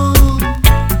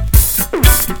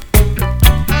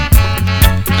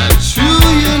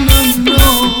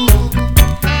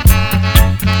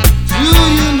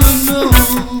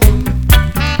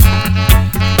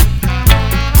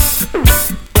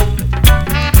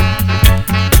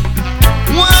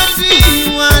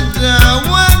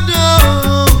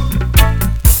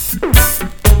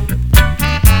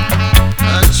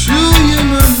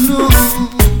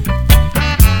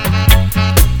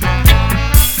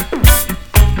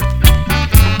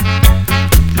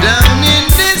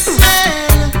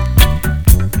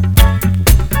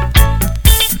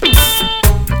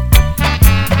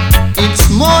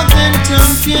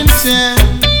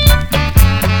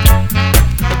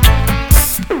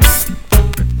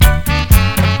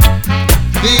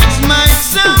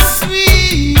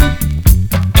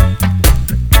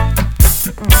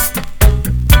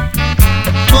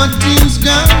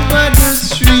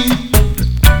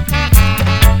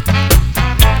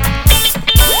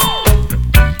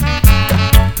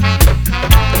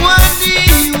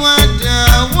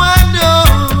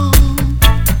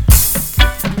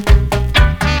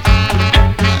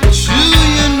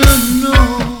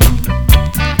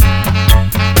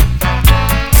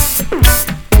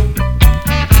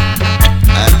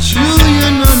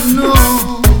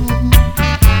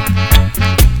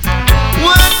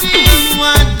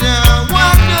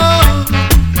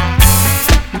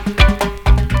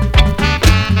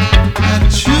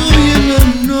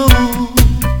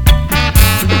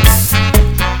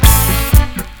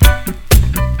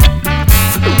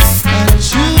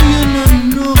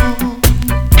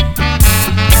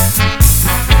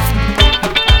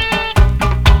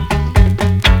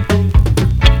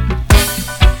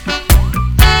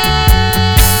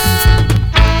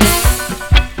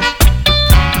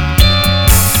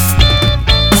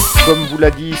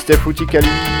 Steph Utikali,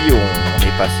 on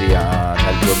est passé à un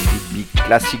album big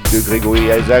classique de Gregory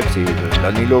Isaacs, c'est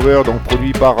Lonely Lover, donc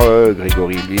produit par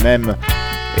Gregory lui-même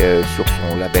sur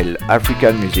son label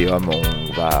African Museum.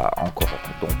 On va encore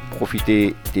donc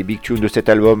profiter des big tunes de cet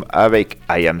album avec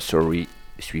I Am Sorry,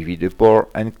 suivi de Poor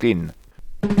and Clean.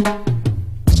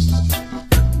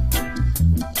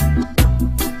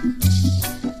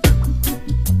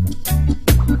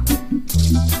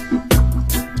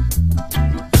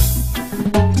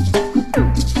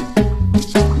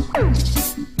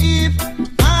 If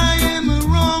I am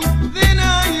wrong, then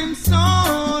I am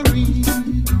sorry.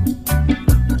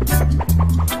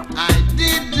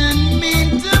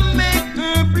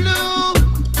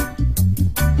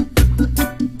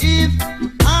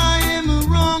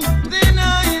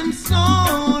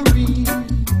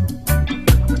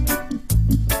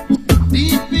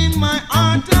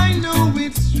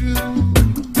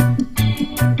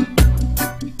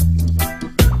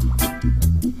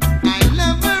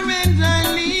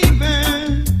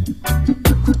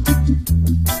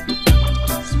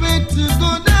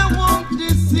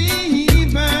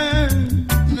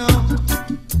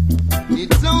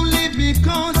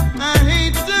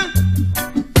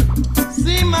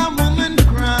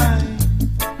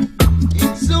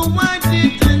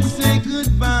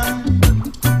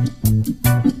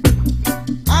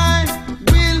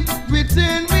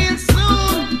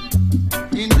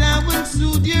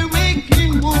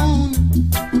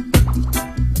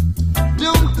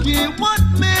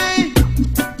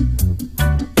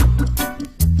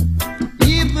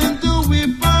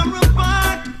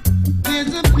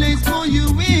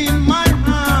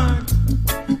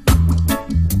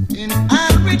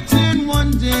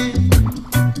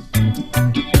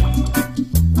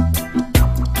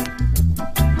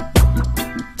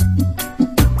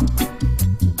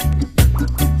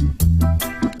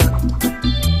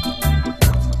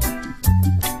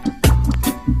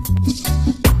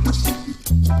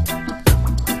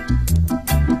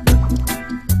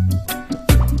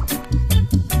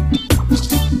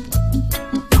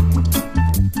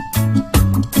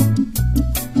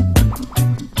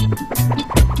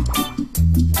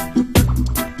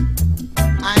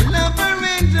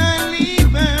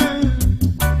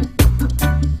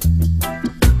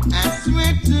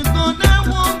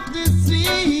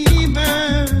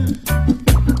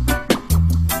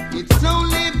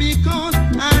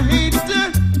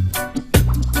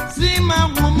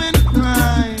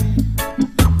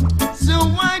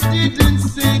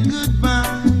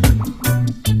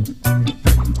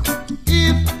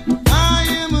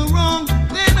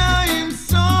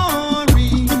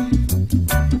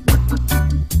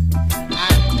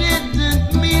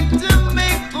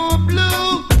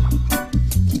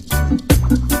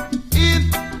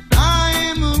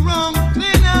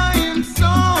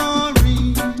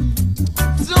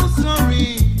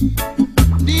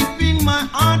 my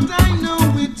heart I know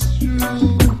it's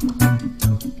true.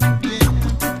 Yeah.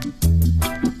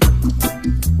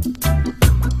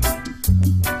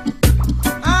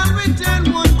 I'll return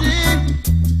one day.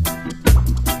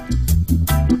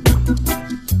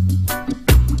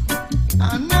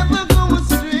 I'll never go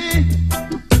astray.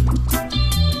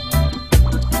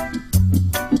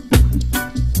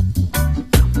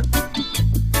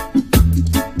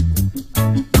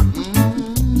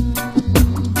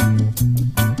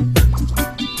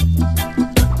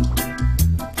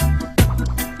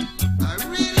 I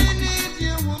really need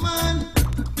you, woman.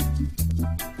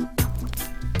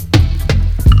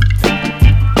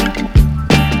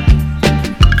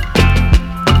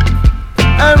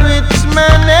 A rich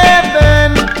man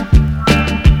heaven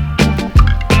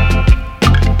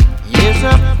is a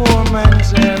poor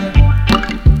man's hell.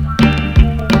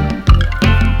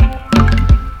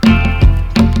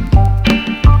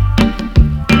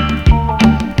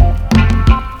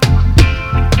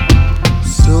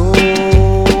 So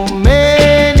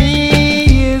many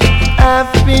years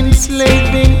I've been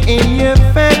slaving in your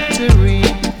factory.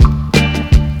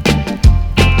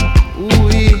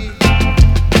 Ooh-wee.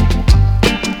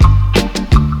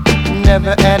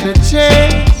 Never had a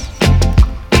chance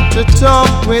to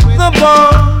talk with the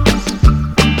boss,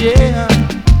 yeah.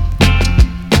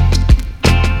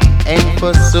 And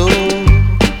for so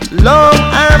long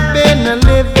I've been a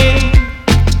living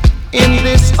in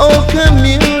this old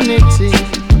community,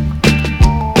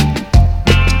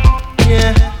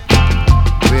 yeah,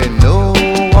 where no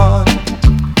one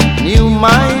knew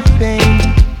my pain,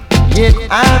 yet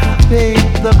I've paid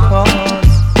the cost.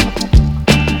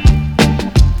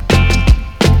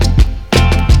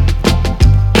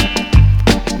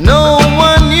 No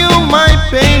one knew my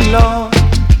pain, Lord,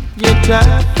 yet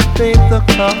I paid the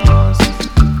cost.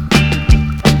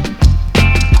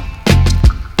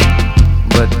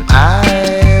 But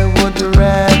I would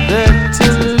rather to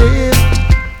live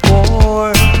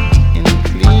poor and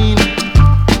clean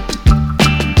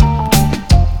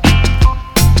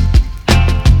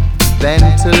than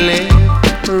to live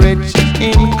rich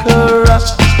in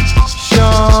corruption.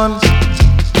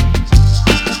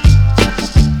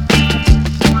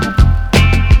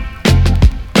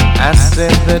 I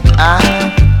said that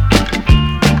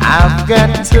I've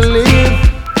got to live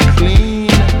clean.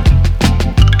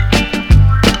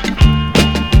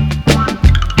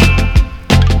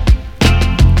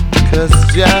 Cause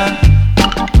Jah,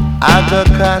 I got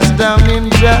cast down in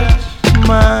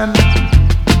judgment.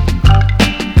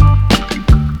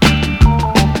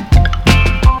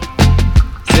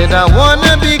 Said I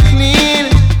wanna be clean.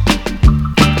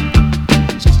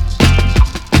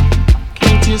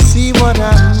 Can't you see what I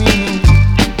mean?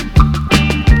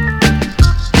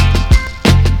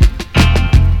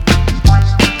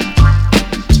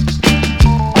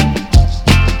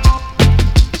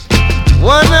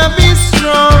 Wanna be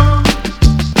strong.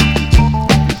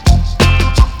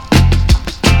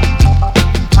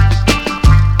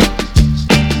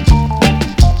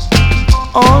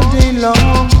 All day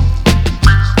long.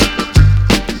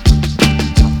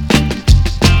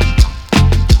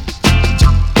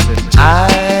 Said I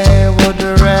would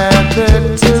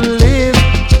rather to live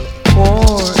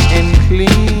poor and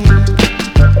clean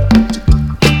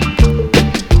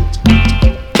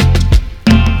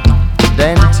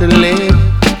than to live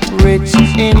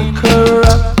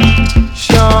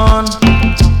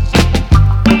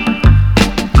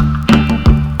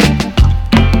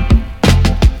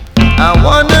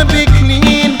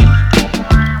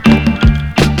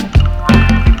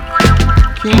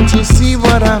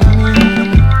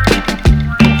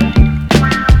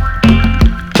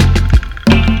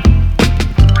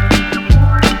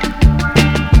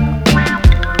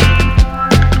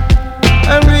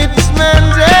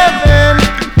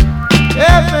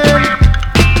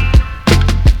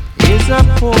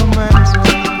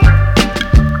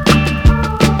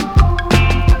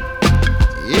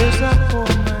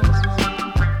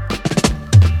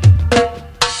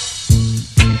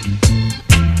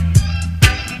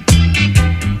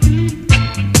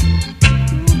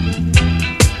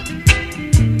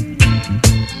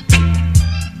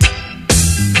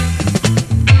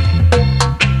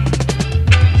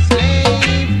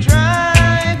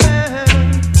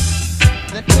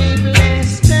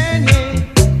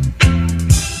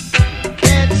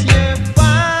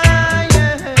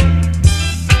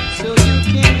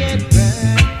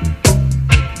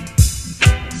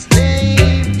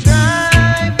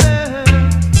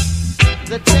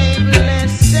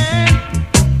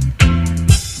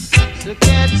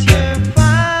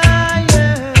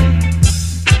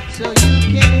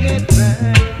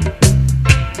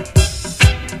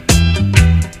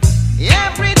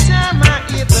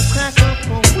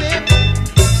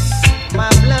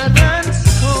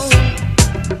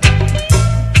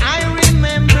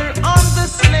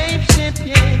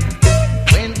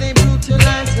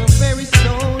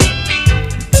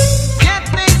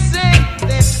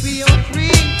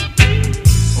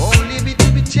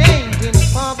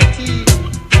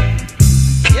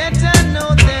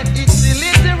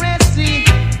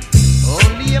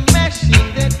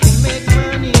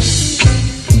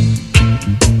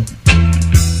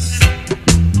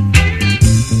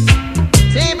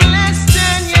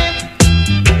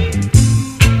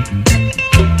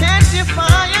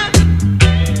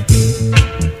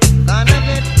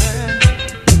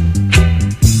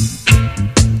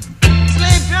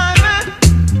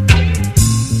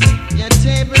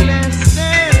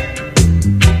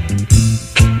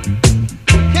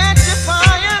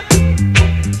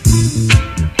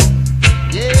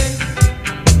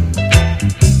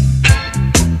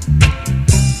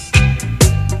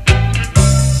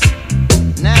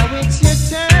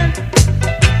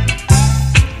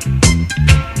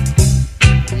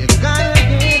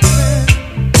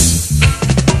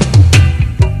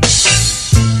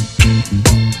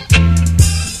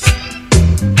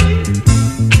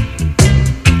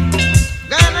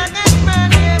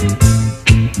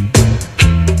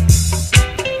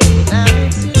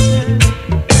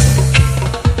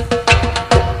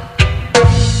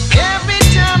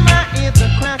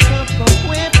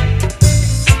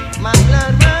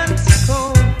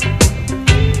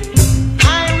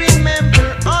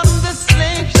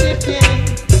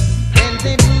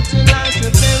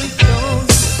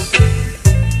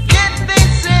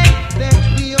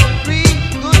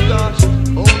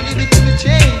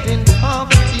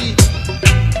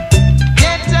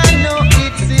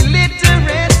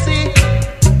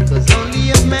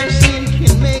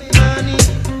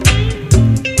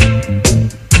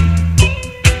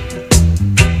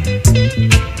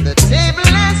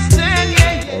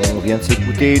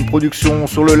écouter une production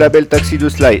sur le label Taxi de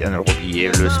Sly and Robbie et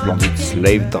le splendide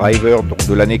Slave Driver, donc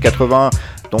de l'année 80.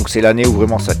 Donc c'est l'année où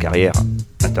vraiment sa carrière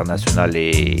internationale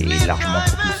est largement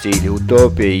propulsée, il est au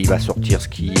top et il va sortir ce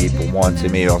qui est pour moi un de ses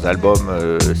meilleurs albums,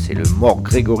 c'est le More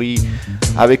Gregory,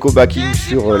 avec au backing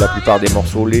sur la plupart des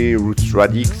morceaux les Roots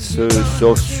Radix,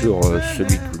 sauf sur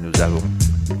celui que nous avons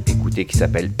écouté qui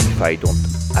s'appelle If I Don't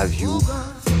Have You,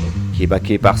 qui est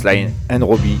backé par Sly and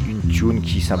Robbie, une tune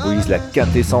qui symbolise la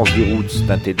quintessence des Roots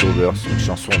teintée d'Overs, une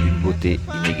chanson d'une beauté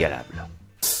inégalable.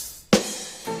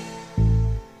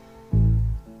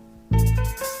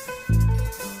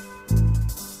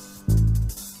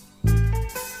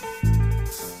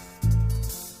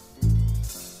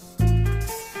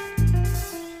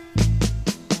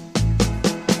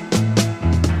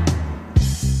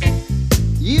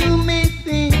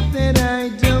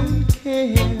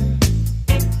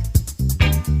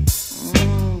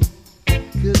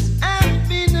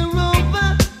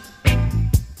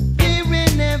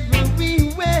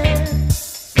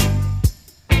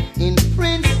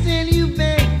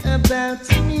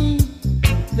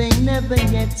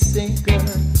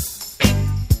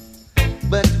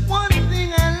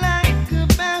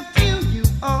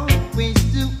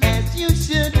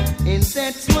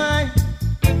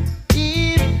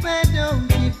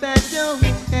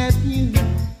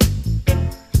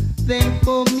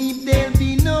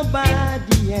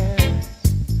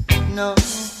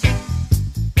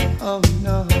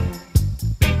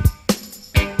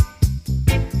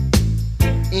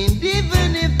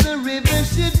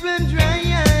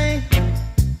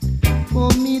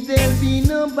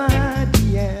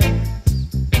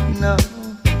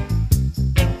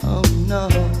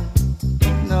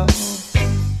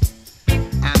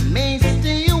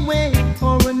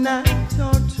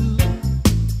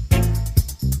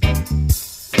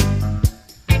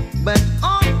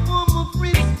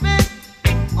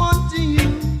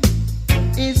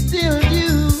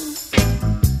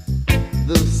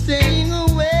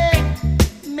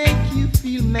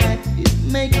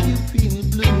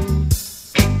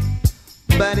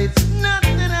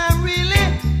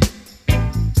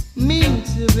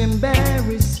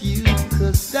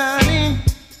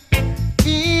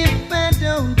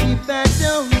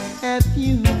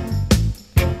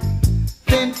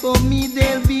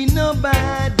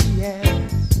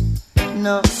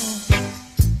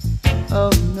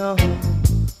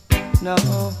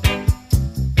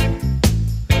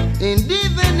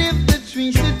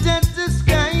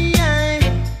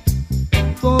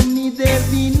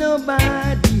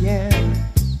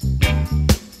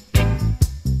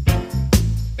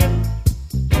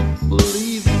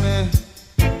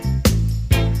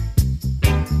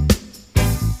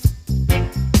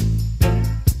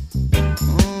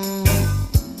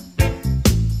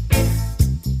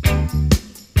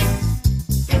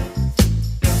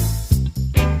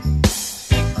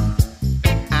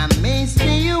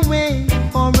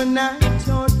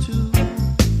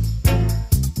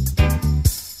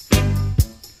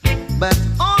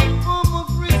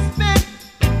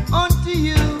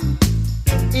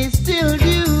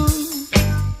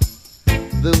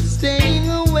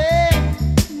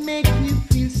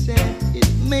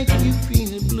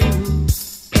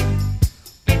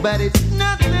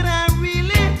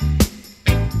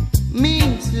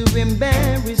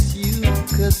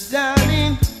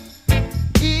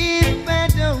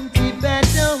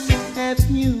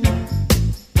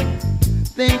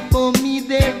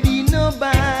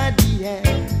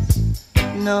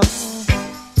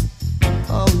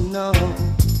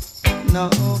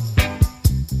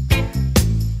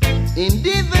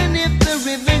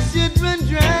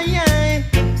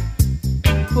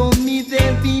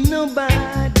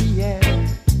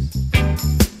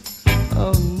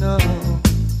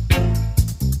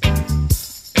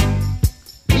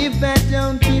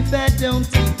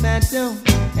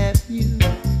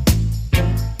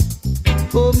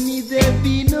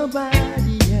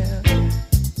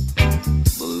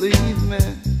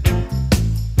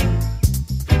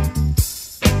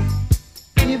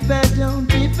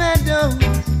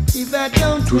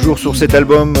 Toujours sur cet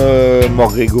album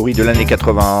More Gregory de l'année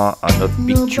 81, un autre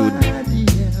big tune,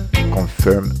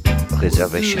 Confirm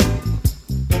Reservation.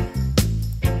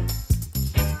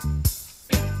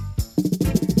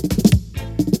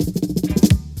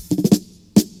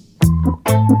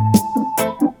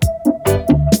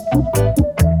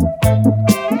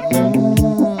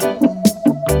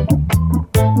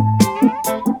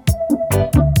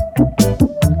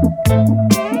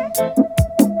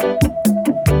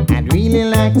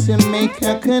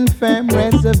 Confirm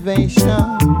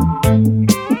reservation.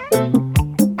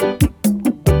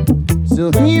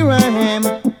 So here I am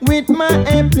with my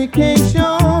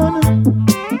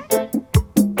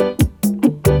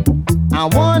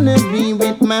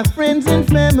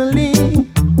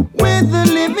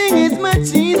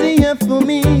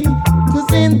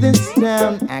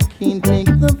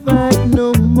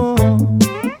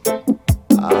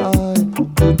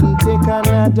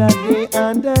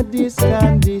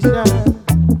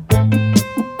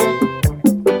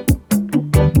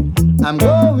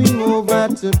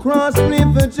to cross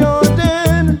River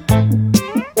Jordan.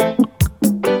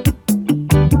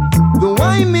 Though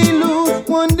I may lose,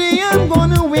 one day I'm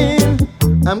gonna win.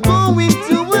 I'm going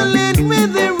to a land where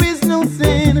there is no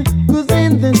sin. 'Cause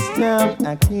in this town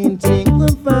I can't take the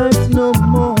vibes no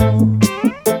more.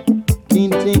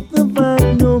 Can't take the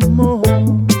vibe no more.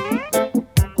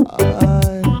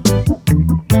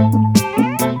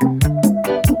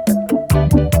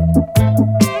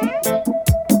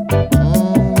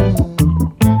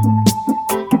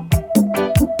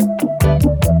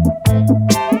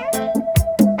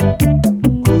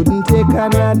 Couldn't take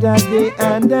another day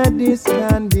under this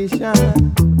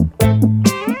condition.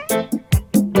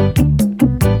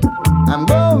 I'm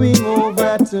going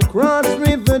over to cross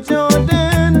River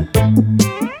Jordan.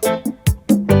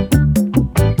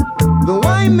 Though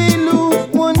I may lose,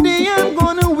 one day I'm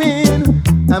gonna win.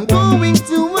 I'm going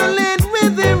to a land where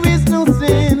there is no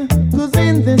sin. 'Cause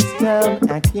in this town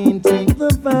I can't take the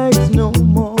vibes no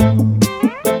more.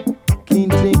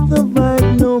 Can't take the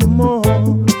vibe no more.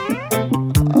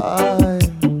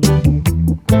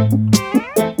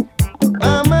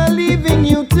 I'm leaving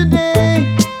you today.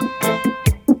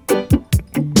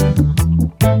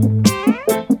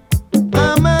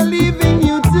 I'm leaving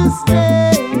you to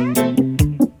stay.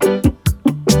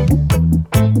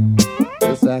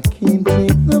 'Cause I can't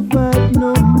take the vibe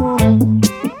no more.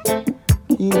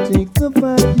 Can't take the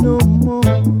vibe no more.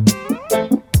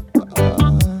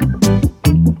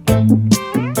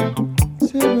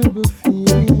 Terrible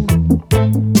feeling.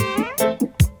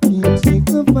 Can't take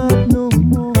the vibe no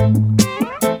more.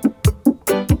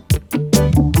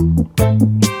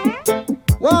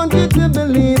 Want you to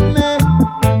believe me.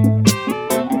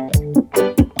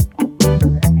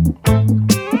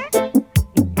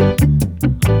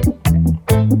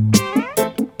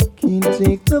 Can't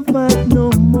take the vibe no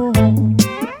more.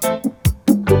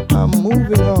 I'm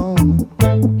moving on.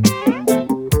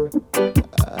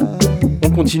 On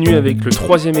continue avec le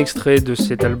troisième extrait de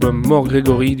cet album More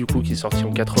Gregory, du coup qui est sorti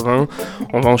en 80.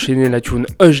 On va enchaîner la tune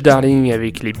Hush Darling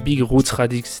avec les Big Roots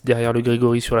Radix derrière le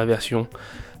Gregory sur la version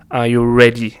Are You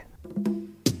Ready?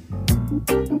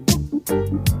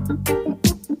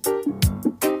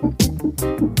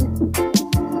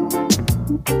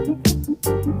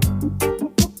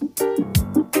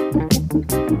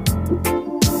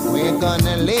 We're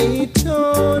gonna lay it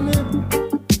on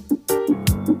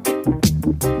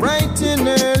bright and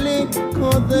early,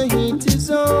 'cause the heat is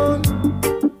on.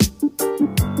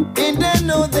 And I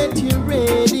know that you're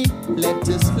ready. Let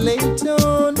us lay it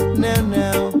on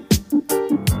now.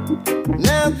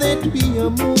 Now that we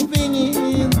are moving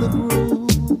in the groove,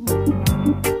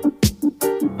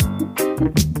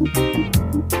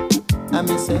 I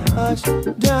may say hush,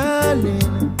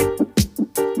 darling.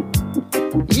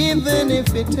 Even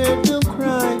if it hurt, don't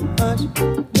cry, hush,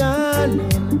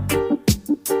 darling.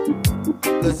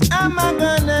 'Cause I'm not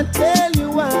gonna tell you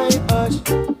why, hush,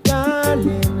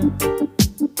 darling.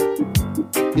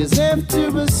 'Cause after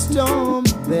a storm,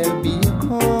 there'll be a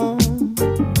calm.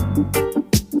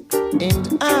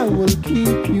 And I will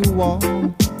keep you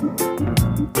warm,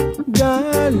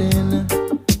 darling.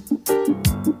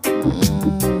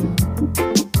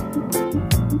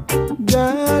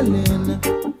 Darling.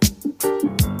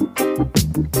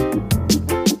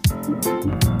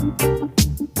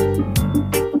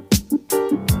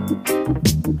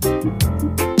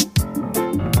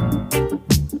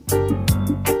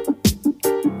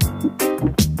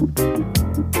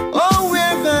 Oh,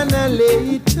 we're gonna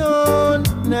lay it on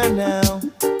now.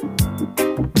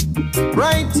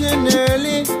 Bright and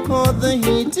early, 'cause the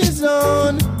heat is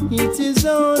on.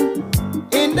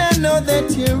 And I know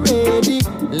that you're ready.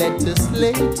 Let us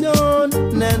lay it on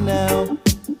now.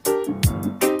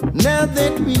 Now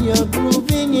that we are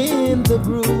grooving in the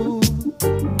groove,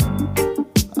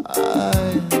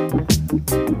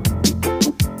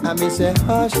 I may say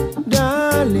hush,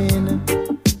 darling.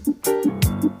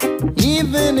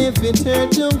 Even if it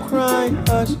hurts, don't cry,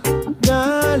 hush,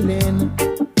 darling.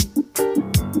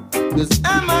 'Cause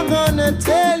I'm not gonna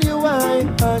tell you why,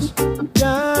 hush,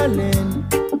 darling.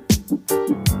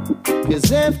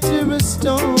 'Cause after a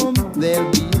storm, there'll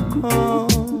be a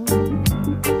calm.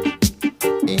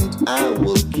 And I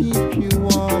will keep you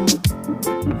warm,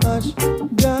 hush,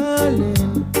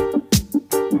 darling.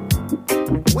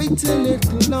 Wait a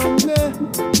little longer,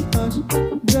 hush,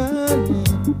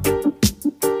 darling.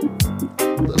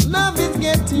 The love is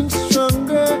getting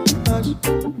stronger, hush,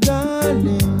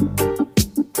 darling.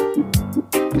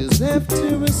 'Cause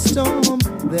after a storm,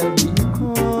 there'll be a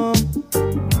calm.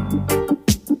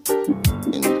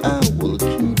 And I will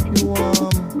keep you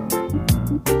warm,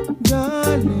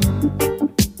 darling.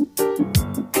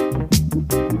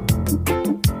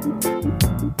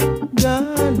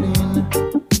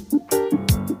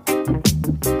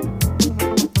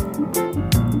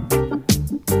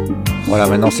 Voilà,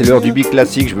 maintenant c'est l'heure du big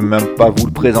classique, je ne vais même pas vous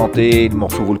le présenter, le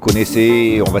morceau vous le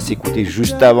connaissez, on va s'écouter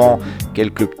juste avant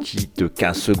quelques petites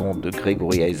 15 secondes de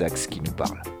Gregory Isaacs qui nous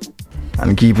parle.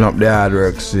 And keeping up the hard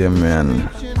work, same man.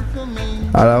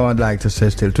 All I would like to say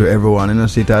still to everyone in the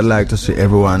city, I'd like to see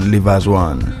everyone live as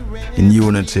one, in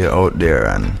unity out there,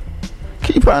 and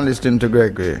keep on listening to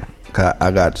Gregory, cause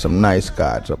I got some nice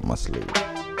cards up my sleeve.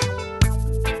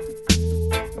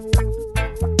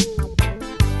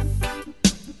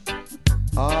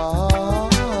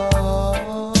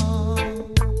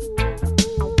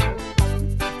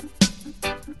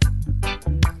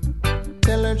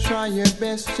 Try your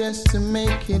best just to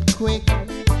make it quick.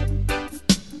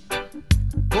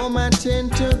 Come and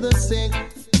tend to the sick.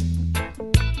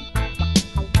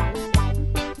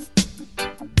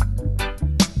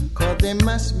 Cause there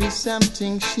must be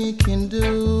something she can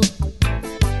do.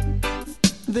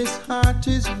 This heart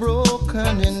is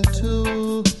broken in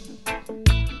two.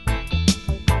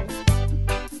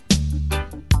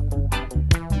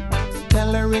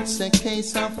 Tell her it's a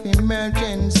case of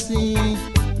emergency.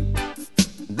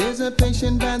 There's a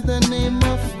patient by the name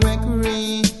of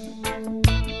Gregory.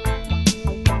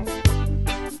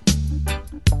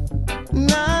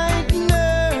 Night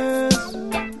nurse,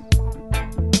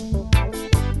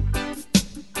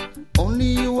 only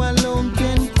you alone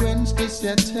can quench this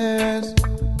your thirst.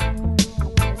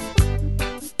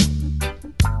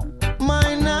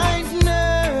 My night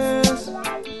nurse,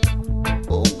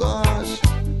 oh gosh,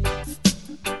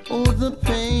 oh the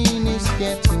pain is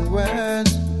getting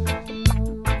worse.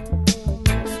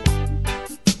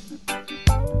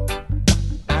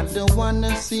 Don't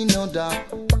wanna see no doc.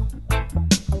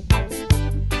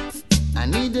 I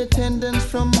need attendance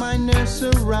from my nurse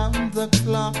around the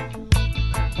clock.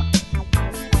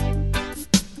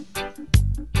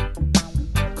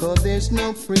 Cause there's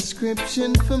no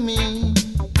prescription for me.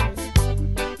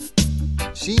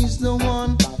 She's the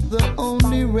one, the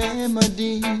only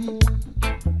remedy.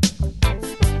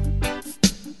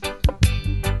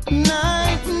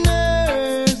 Night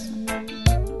nurse,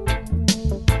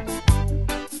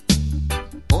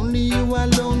 only you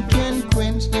alone can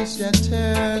quench this your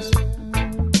thirst.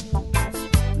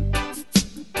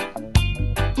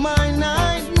 My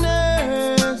night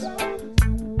nurse,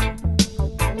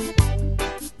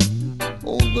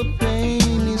 oh the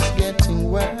pain is getting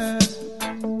worse.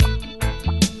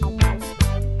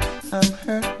 I'm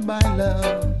hurt by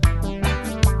love.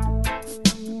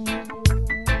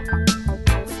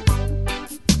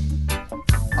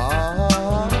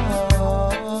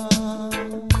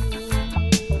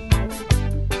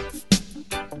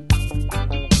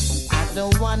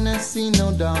 See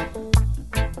no doubt.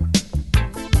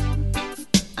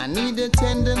 I need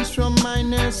attendance from my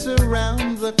nurse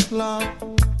around the clock.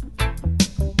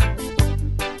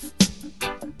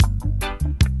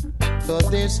 Cause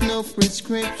there's no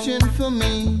prescription for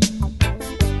me.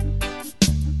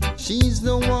 She's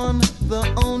the one, the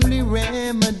only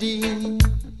remedy.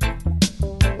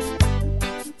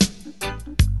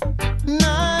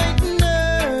 Night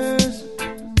nurse,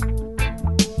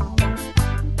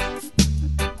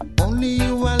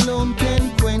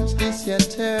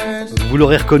 vous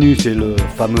l'aurez reconnu, c'est le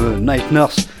fameux Night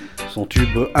Nurse, son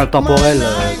tube intemporel.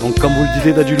 Donc comme vous le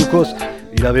disiez, Dadju Lucas,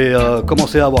 il avait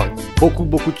commencé à avoir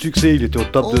beaucoup de succès, il était au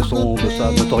top de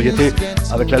sa notoriété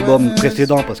avec l'album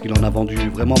précédent parce qu'il en a vendu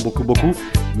vraiment beaucoup,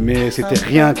 mais c'était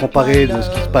rien comparé de ce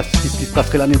qui se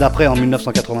passerait l'année d'après en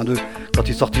 1982 quand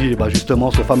il sortit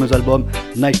justement ce fameux album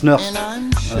Night Nurse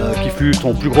qui fut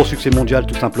son plus gros succès mondial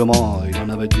tout simplement. Il en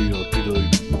avait dû plus de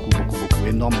beaucoup,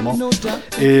 énormément.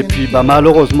 Et puis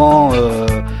malheureusement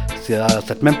c'est à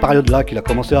cette même période-là qu'il a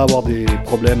commencé à avoir des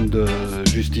problèmes de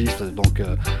justice. Donc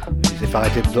il s'est fait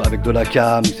arrêter avec de la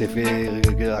cam, il s'est fait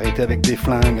arrêter avec des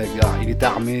flingues, il était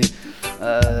armé.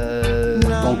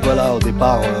 Donc voilà, au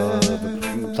départ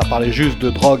ça parlait juste de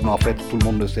drogue, mais en fait tout le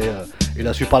monde le sait. Il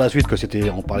a su par la suite que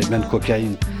on parlait bien de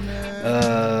cocaïne.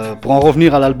 Pour en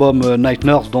revenir à l'album Night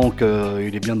Nurse, donc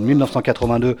il est bien de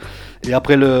 1982, et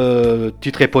après le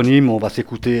titre éponyme, on va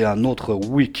s'écouter un autre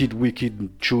wicked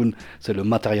tune, c'est le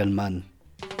Material Man.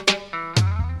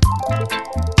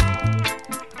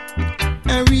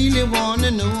 I really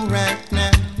wanna know right now.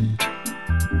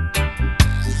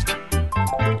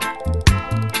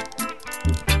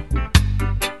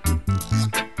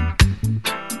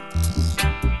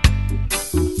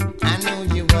 I know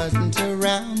you wasn't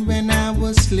around when I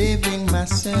was living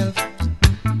myself.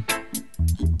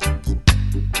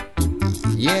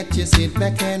 Yet you sit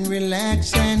back and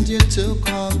relax and you took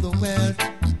all the wealth.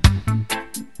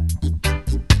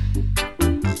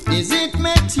 Is it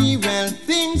material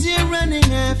things you're running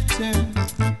after?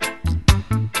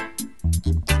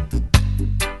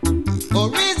 Or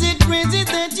is it crazy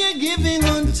that you're giving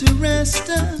on to rest?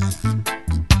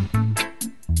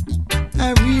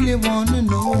 I really wanna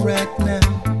know right now.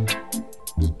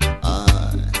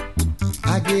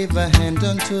 I gave a hand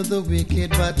unto the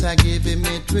wicked, but I gave him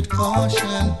it with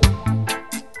caution.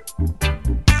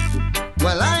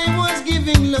 While I was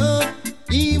giving love,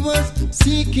 he was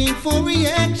seeking for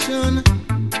reaction.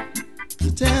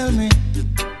 Tell me,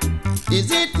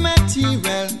 is it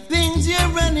material things you're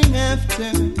running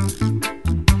after?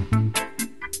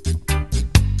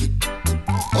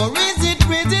 Or is it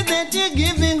crazy that you're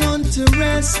giving on to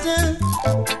rest?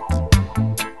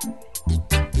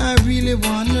 I really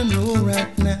wanna know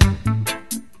right now.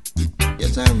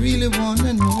 Yes, I really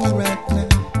wanna know right now.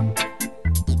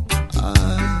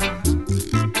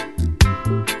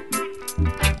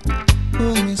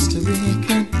 Oh, Mr.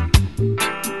 Wicked.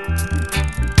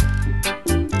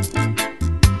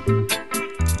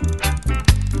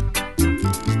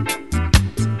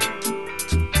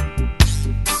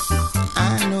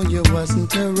 I know you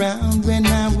wasn't around when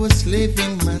I was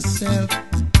slaving myself.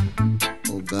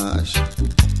 Oh gosh.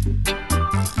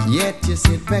 Yet you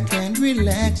sit back and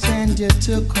relax and you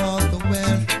took all the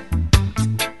wealth.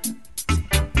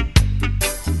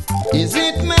 Is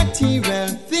it material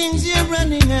things you're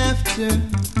running after?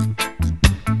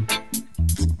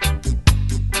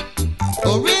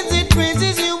 Or is it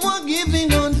praises you were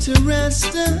giving on to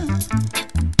rest?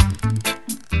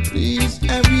 Please,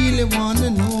 I really wanna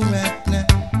know right now.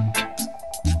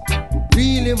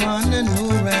 Really wanna know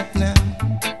right now.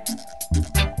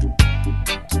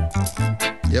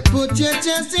 You put your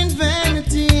trust in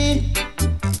vanity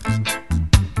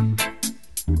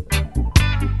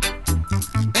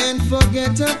and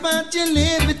forget about your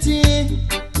liberty.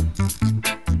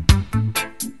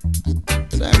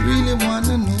 But I really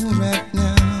wanna know right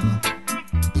now.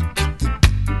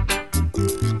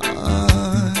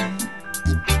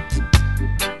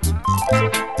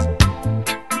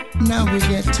 Now we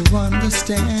get to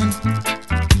understand.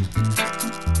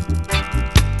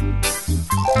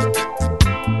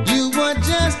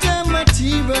 Just a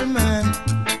material man.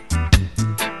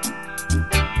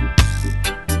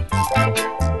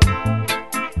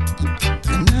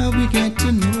 And now we get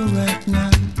to know right now.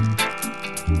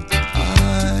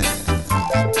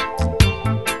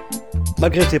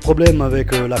 Malgré ses problèmes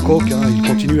avec la coke, il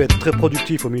continue à être très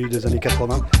productif au milieu des années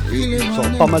 80. Il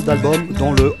sort pas mal d'albums,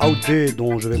 dont le Out Day,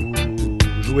 dont je vais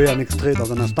vous jouer un extrait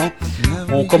dans un instant.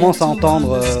 On commence à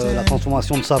entendre la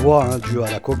transformation de sa voix, due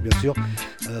à la coke bien sûr.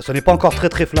 Ce n'est pas encore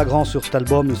très flagrant sur cet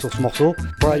album et sur ce morceau,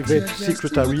 Private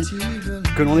Secretary,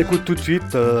 que l'on écoute tout de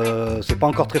suite. C'est pas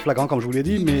encore très flagrant comme je vous l'ai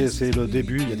dit, mais c'est le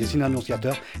début, il y a des signes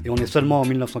annonciateurs et on est seulement en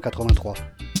 1983.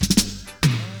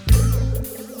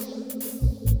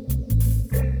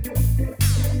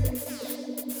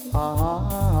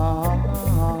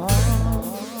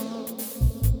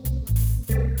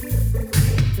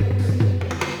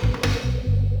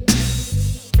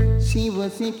 She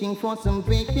was seeking for some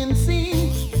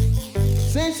vacancy.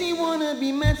 Said she wanna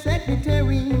be my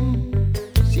secretary.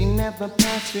 She never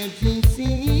passed her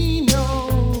GC,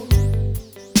 no.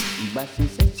 But she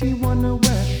said she wanna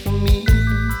work for me.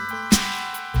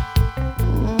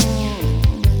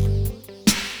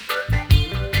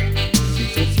 She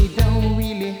said she don't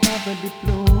really have a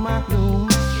diploma,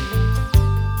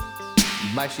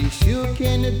 but she sure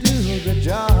can do the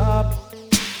job.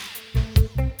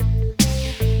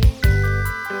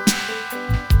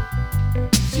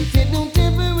 She said don't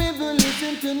ever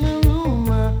listen to the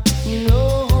rumor,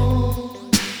 no,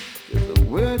 'cause the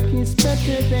work is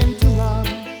better than to rob.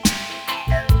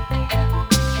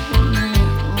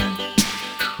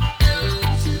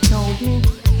 She told me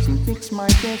she fixed my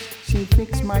desk, she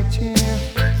fixed my chair.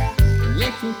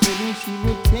 Yet she told me she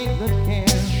would take good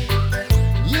care.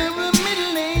 You're a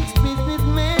middle-aged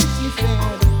businessman, she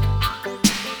said,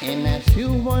 and I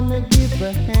sure wanna give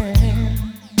a hand.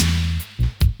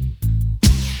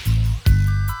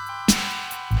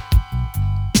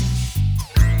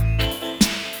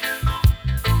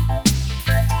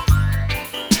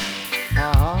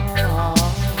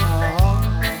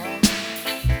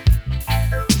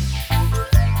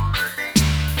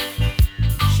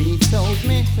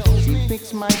 She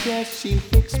fixed my desk, she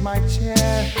fixed my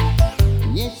chair.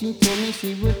 Yes, she told me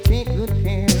she would take good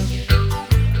care.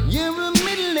 You're a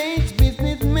middle-aged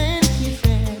businessman, she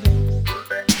said,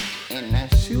 and I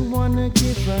sure wanna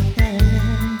give a hand.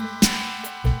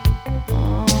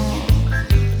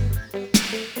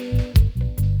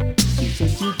 She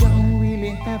said she don't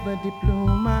really have a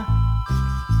diploma,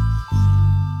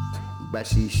 but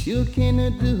she sure can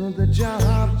do the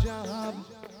job.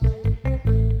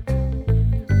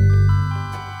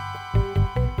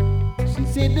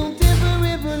 say don't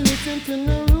ever listen to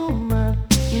no rumor,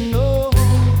 no.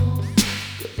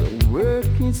 'Cause the work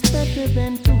is better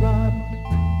than to rob.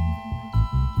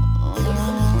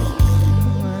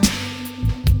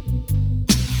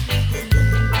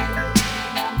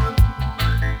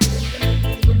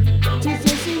 She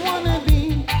says she wanna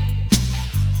be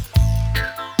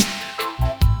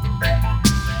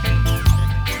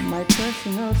my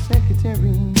personal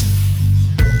secretary.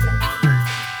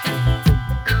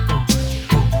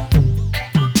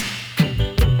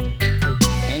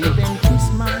 And then she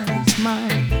smiled.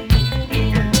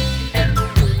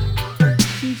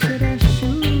 She said I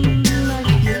should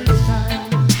like your style.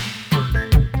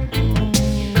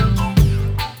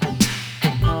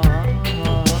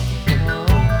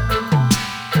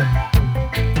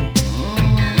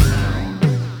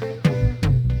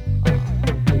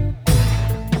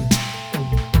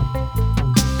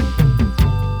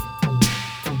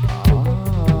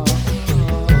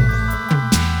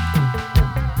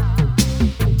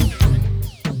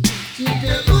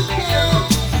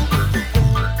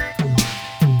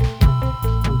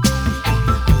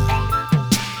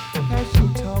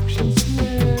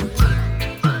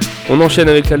 On enchaîne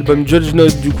avec l'album Judge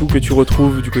Note du coup que tu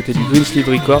retrouves du côté du Greensleeve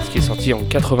Records qui est sorti en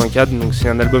 84. Donc c'est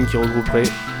un album qui regrouperait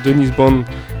Dennis Brown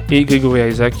et Gregory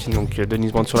Isaac. Donc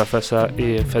Dennis Brown sur la face A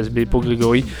et face B pour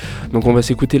Gregory. Donc on va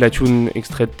s'écouter la tune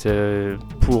extraite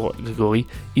pour Gregory,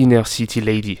 Inner City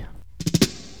Lady.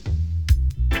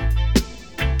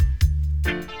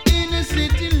 Inner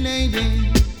city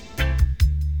lady,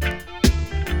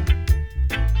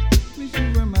 wish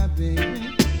you were my baby.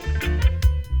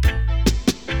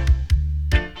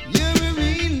 You're a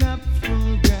real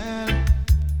upful girl.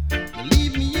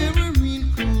 Believe me, you're a real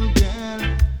cool girl.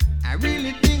 I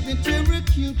really think that you're a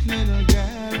cute little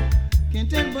girl.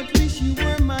 Can't help but wish you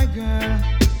were my girl.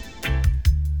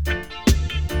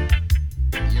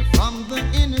 You're from the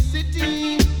inner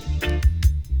city,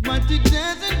 but it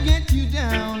doesn't get you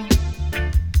down.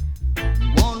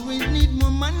 You always need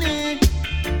more money,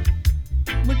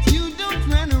 but you don't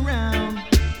run around.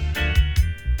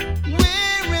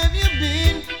 Where have you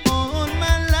been all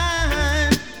my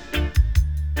life?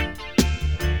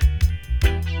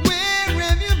 Where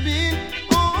have you been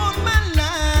all my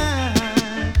life?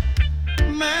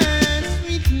 My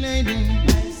sweet lady,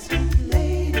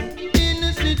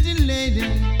 inner city lady,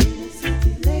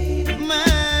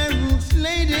 my roots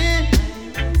lady,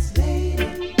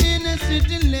 inner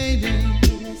city lady.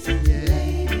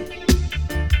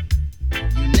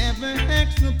 You never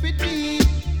asked for pity,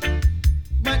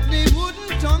 but they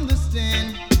wouldn't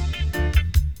understand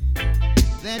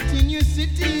that in your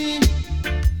city,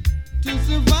 to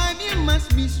survive you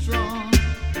must be strong.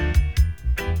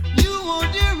 You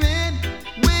hold your head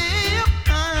way up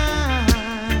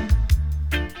high.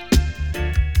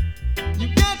 You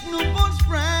got no false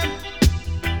pride,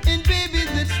 and baby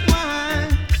that's why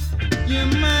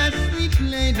you're my sweet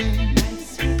lady,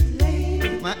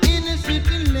 my inner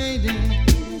city lady,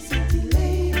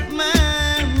 my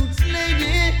roots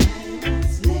lady,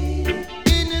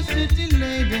 inner city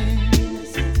lady.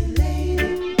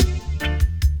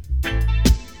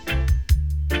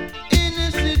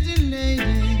 Inner city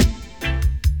lady.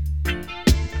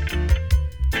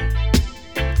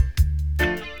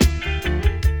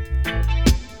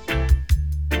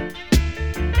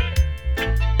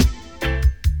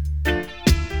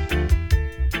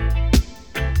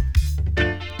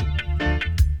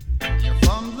 You're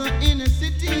from the inner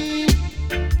city,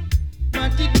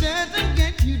 but it doesn't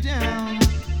get you down.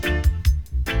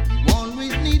 You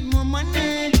always need more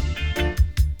money,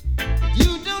 but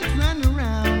you don't run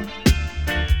around.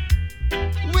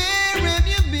 Where have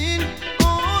you been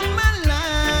all my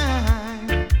life?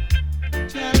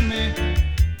 Tell me,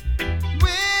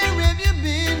 where have you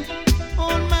been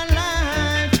all my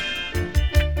life?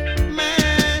 My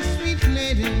sweet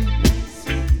lady,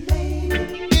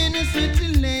 inner city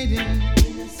lady,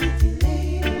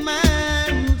 my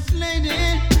roots lady,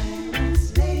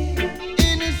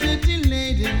 inner city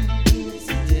lady.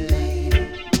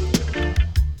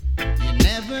 You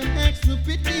never asked for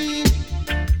pity,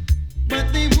 but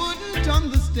they wouldn't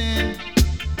understand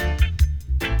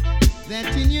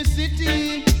that in your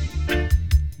city,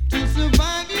 to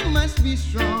survive you must be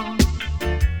strong.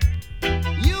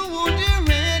 You hold your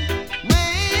head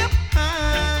way up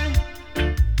high.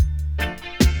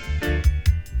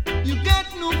 You got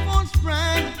no false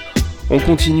pride. On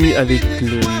continue avec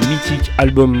le mythique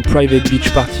album Private Beach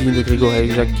Party de Gregory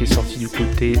Isaac qui est sorti du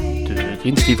côté de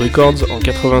Greensleeve Records en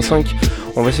 85.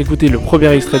 On va s'écouter le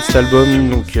premier extrait de cet album.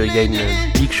 Donc il y a une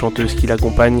big chanteuse qui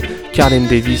l'accompagne, Carlene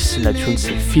Davis. La tune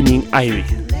c'est Feeling Irie.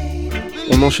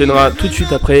 On enchaînera tout de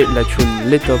suite après la tune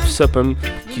Let Off Sup'em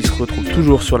qui se retrouve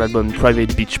toujours sur l'album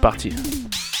Private Beach Party.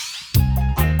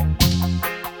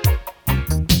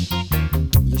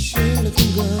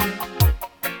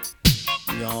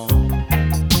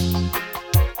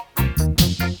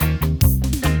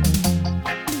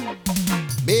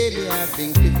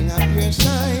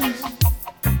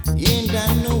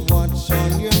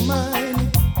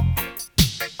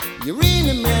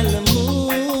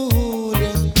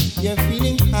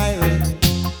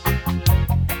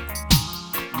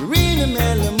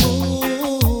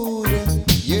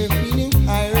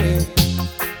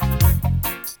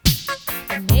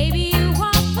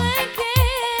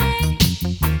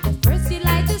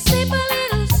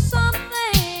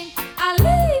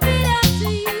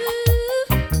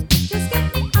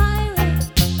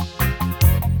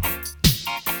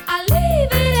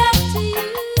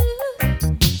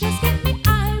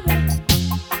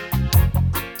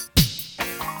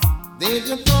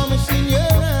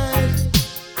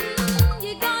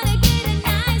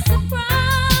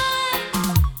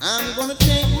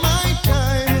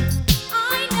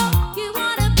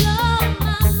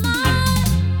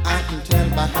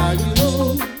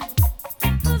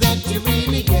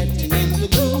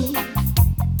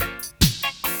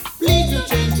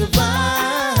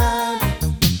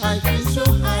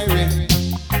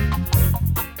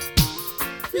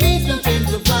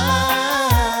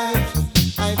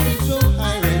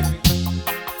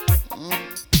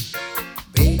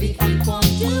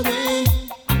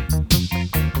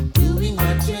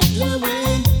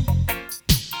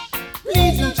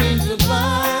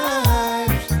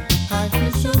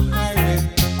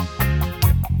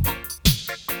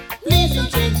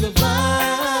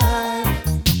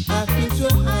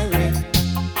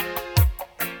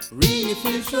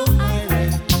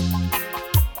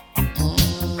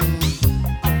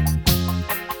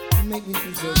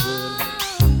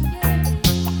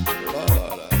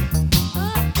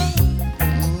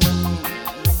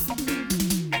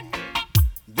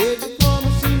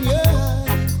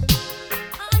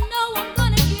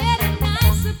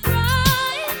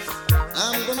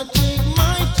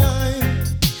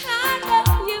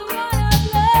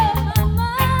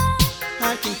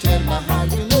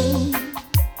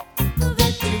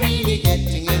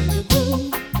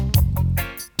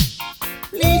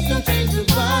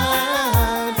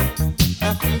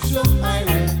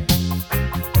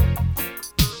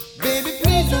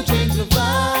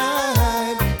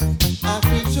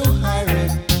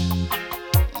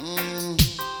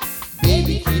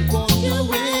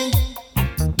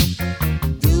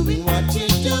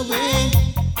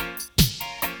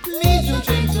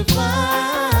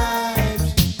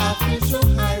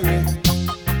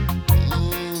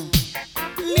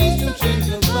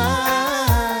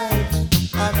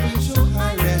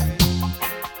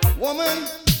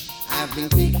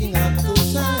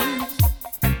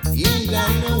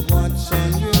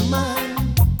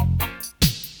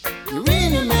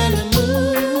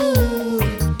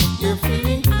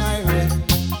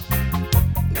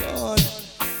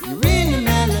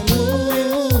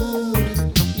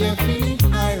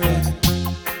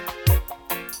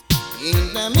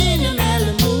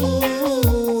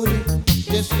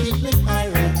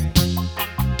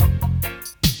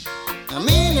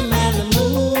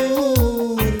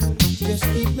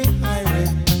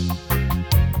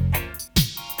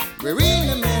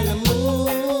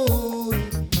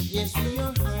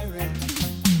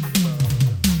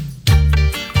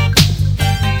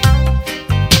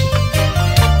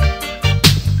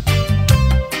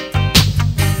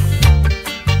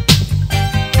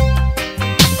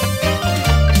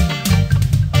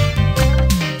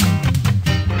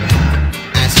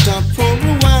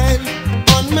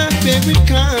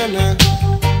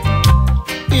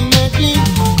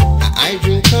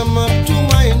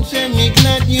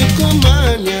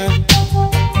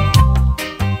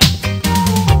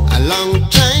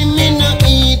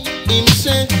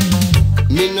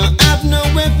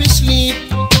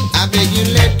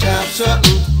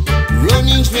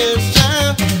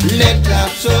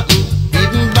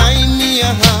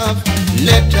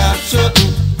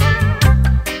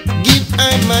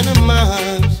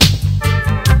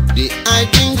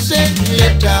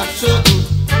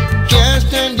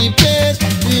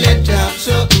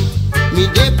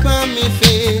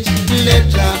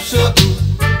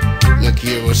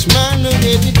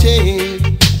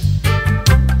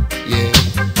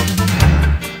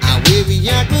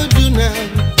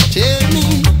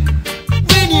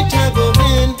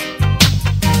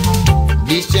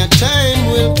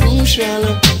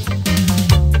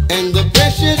 And the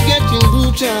pressure's getting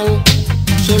brutal.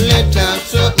 So let her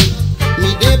something,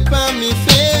 me dip on me face.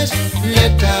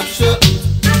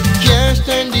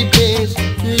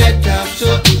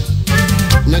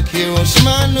 care or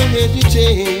smile, no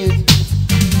hesitate.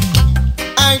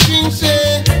 I think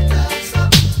say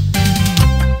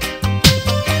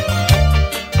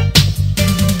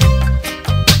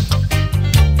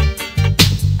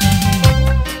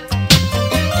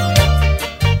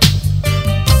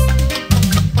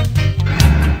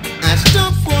I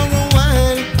stopped for a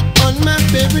while on my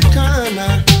favorite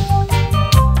corner.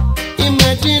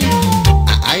 Imagine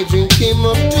I even came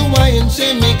up to why and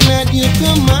say me glad you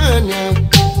come on now.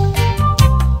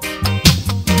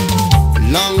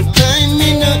 Long time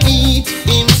me no eat,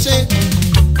 him say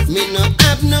me no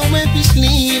have nowhere to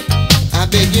sleep. I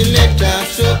beg you let off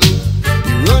something.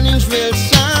 The running's real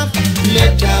soft,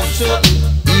 let off something.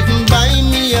 Even buy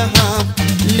me a half,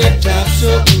 let off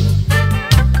something.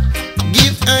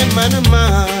 Give I man a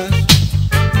mask.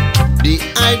 The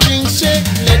I drink say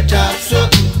let off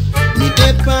something. Me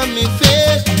dip on me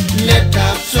face, let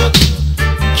off something.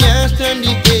 Can't stand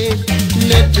the pain,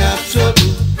 let off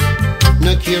something.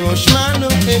 No care or smile, no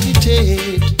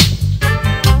hesitate.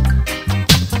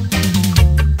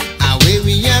 Away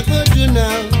we are go to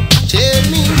now. Tell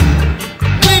me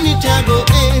when it a go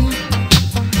end.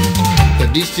 But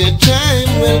this a time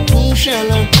well too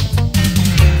shallow.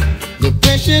 The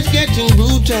pressure's getting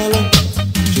brutal.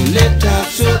 So let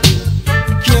off something.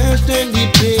 Can't stand the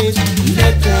pain,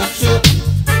 let off something.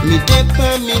 Me dip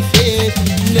on me face,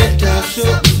 let off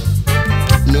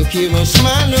something. No care or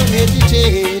smile, no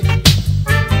hesitate.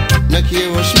 No care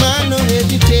or smile, no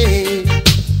hesitate.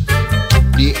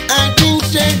 The acting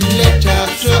said let off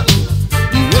something.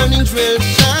 The running's real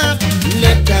soft,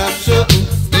 let off something.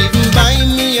 Even buy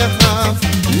me a half,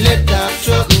 let off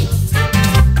something.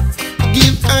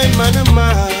 Give I man a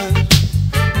man.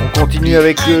 On continue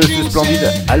avec ce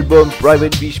splendide album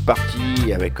Private Beach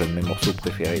Party avec un de mes morceaux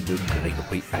préférés de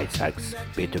Gregory Isaacs,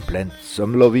 Better Plant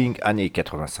Some Loving, année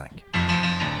 85.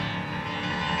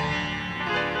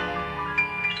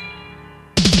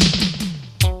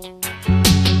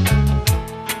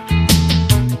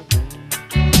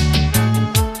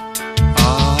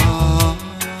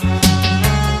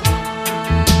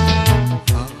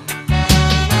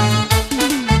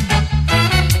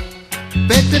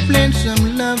 Better plant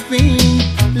some loving,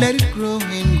 let it grow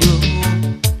and grow.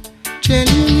 Tell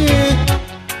you, yeah.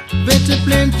 Better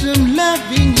plant some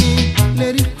loving, yeah.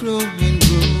 Let it grow and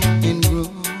grow and grow.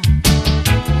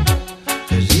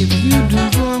 'Cause if you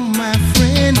do wrong, my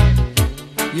friend,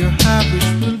 your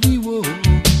harvest will be woe.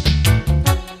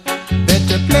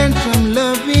 Better plant some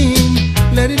loving,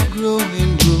 let it grow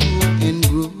and grow and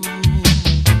grow.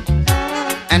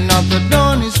 Another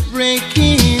dawn is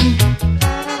breaking,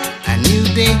 new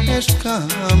day has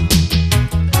come.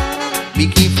 Be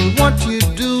careful what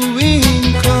you're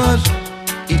doing, 'cause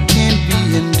it can't be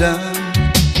undone.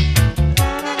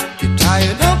 You're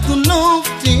tired of the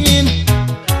loafing,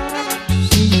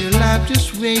 see your life just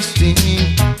wasting.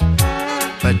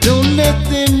 But don't let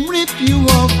them rip you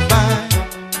off by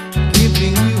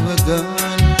giving you a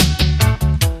gun.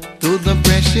 Though the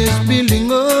pressure's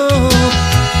building up,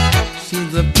 see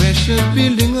the pressure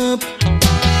building up.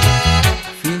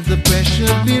 The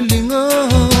pressure building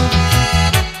up,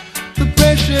 the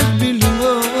pressure's building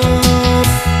up.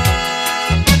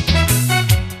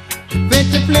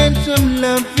 Better plant some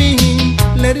loving,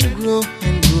 let it grow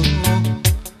and grow.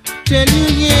 Tell you,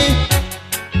 yeah,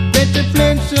 better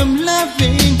plant some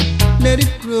loving, let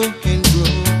it grow and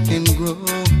grow and grow.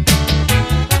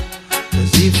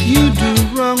 'Cause if you do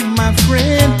wrong, my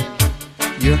friend,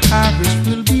 your harvest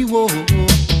will be woe.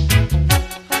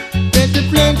 Better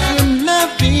plant some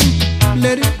loving,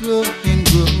 let it grow and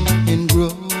grow and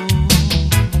grow.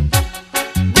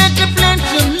 Better plant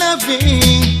some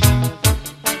loving,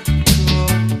 grow.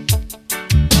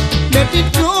 Let it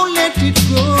grow, let it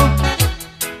grow.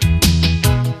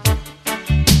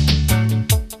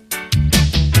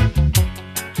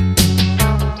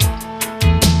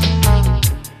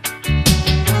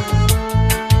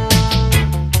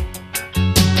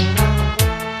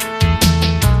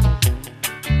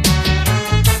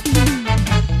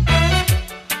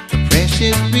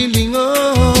 Pressure's building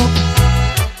up.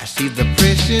 I see the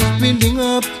pressure's building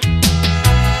up.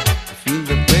 I feel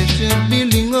the pressure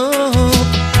building up.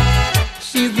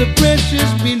 See the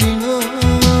pressure's building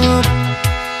up.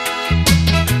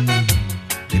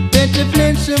 You better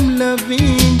plant some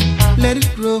loving, let it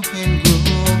grow and grow.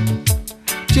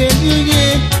 Tell you,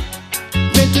 yeah,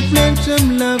 better plant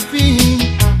some loving,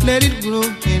 let it grow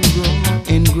and grow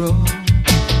and grow.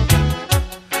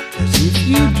 If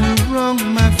you do wrong,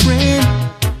 my friend,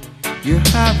 your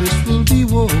harvest will be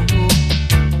woe.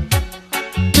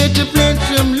 Better plant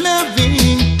some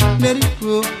loving, let it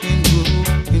grow and grow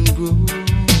and grow.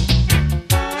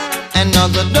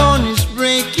 Another dawn is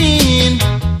breaking,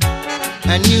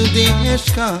 a new day has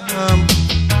come.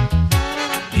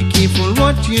 Be careful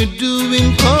what you're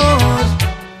doing, cause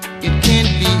it can't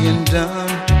be undone.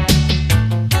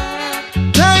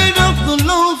 Tired of the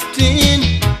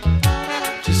lofting.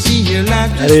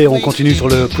 Allez, on continue sur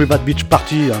le Private Beach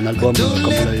Party, un album,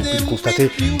 comme vous l'avez pu le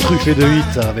constater, truffé de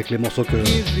hits avec les morceaux que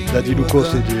Daddy Lucas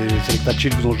et des Selecta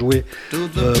Chill vous ont joué.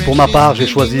 Pour ma part, j'ai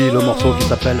choisi le morceau qui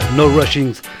s'appelle No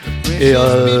Rushings. Et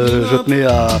je tenais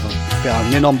à faire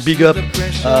un énorme big up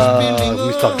à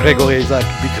Mr. Gregory Isaac,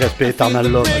 big respect, eternal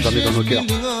love, à jamais dans nos cœurs.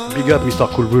 Big up Mr.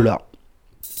 Cool Ruler.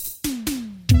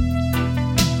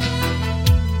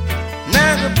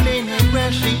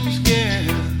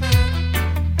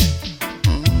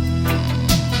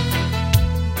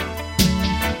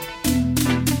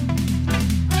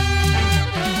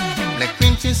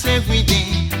 Every day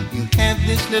you have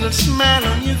this little smile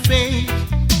on your face.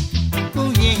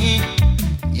 Oh yeah,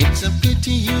 it's a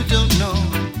pity you don't know.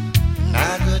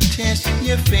 I go test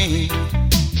your faith.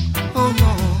 Oh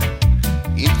no,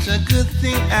 it's a good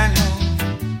thing I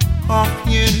know of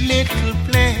your little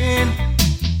plan.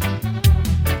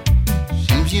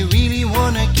 Seems you really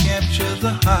wanna capture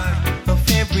the heart of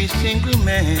every single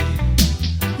man.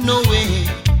 No way,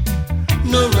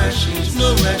 no rushings,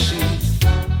 no rushings.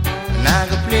 I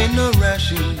can play no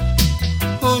rushing,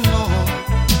 oh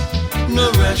no, no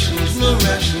rushings, no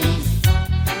rushings,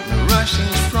 no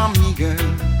rushings from me, girl.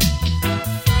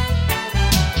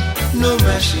 No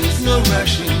rushings, no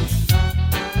rushings,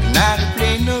 I can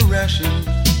play no rushing,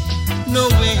 no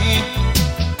way,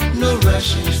 no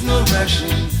rushings, no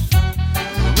rushings,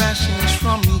 no rushings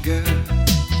from me, girl.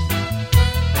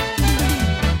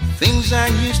 Things I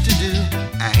used to do,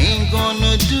 I ain't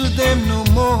gonna do them no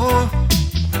more.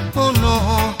 Oh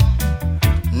no,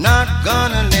 not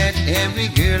gonna let every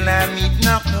girl I meet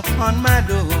knock upon my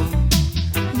door.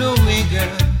 No way,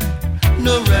 girl,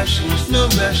 no rushings, no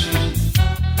rushings.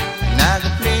 And I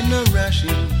can play no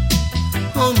rushings.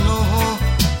 Oh no,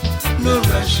 no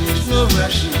rushings, no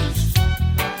rushings.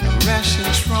 No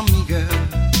rushings from me, girl.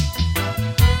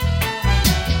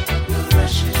 No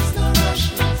rushings, no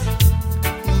rushings.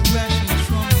 No rushings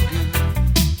from me, girl.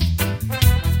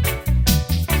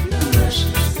 No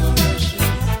rushings.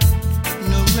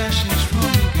 Rushings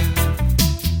from me, girl.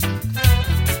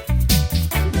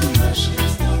 No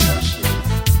rushings, no rushings.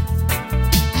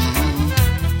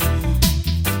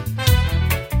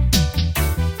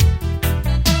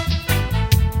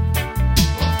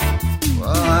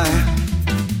 Boy,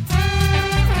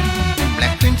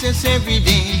 Black Princess, every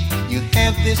day you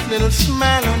have this little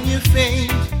smile on your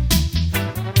face.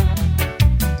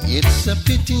 It's a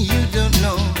pity you don't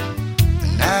know,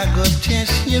 and I go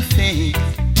test your faith.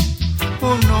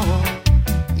 Oh no,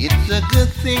 it's a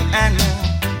good thing I know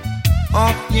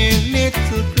of your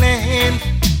little plan.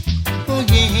 Oh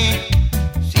yeah,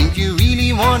 seems you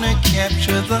really wanna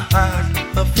capture the heart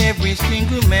of every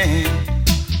single man.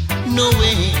 No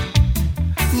way,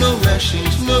 no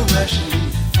rushings, no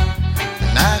rushings,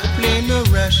 and I can play no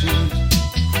rushings.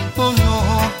 Oh no,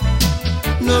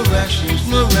 no rushings,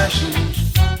 no rushings,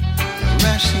 no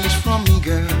rushings from me,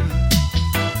 girl.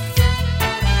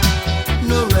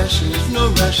 No rushings, no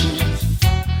rushings.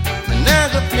 I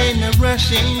never play no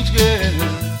rushings, girl.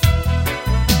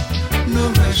 No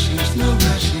rushings, no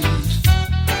rushings.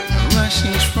 No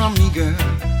rushings from me, girl.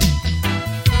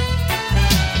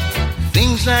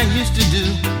 Things I used to do,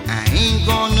 I ain't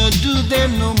gonna do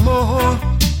them no more.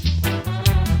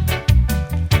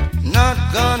 Not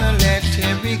gonna let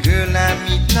every girl I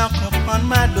meet knock upon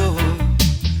my door.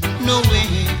 No way,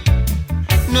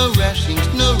 no rushings,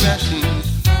 no rushings.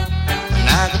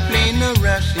 I can play no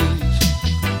rushings.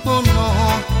 Oh no,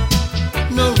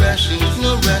 no rushings,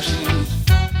 no rushings.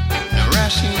 No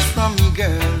rushings from me,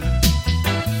 girl.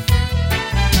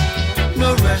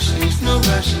 No rushings, no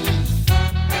rushings.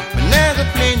 But never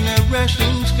play no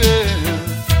rushings, girl.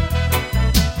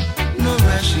 No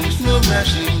rushings, no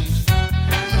rushings.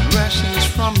 No rushings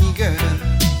from me, girl.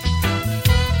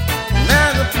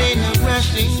 Never play no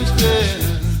rushings, girl.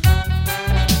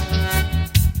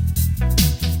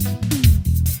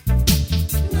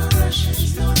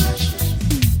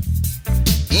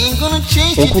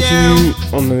 On continue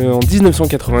en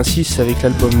 1986 avec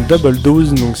l'album Double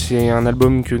Dose, donc c'est un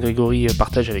album que Gregory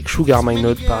partage avec Sugar My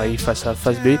Note, pareil face A,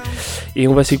 face B, et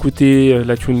on va s'écouter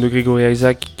la tune de Gregory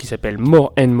Isaac qui s'appelle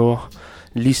More and More,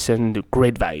 Listen to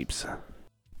Great Vibes.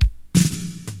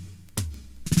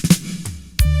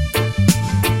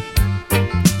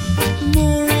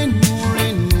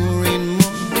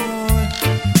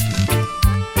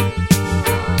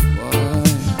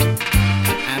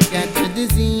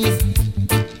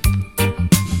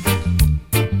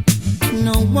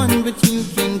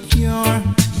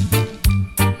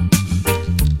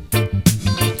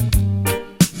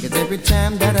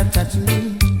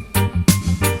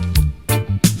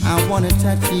 wanna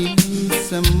touch you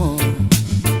some more.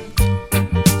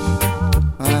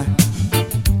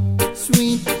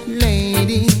 Sweet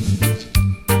lady,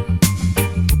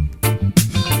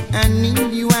 I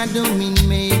need you, I don't mean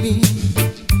maybe.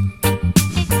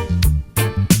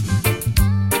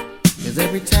 'Cause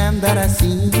every time that I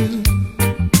see you,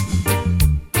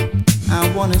 I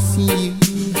wanna see you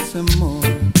some more.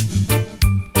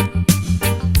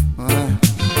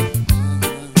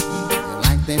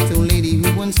 Like that old lady who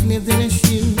once lived in a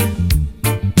shoe.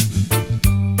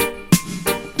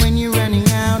 When you're running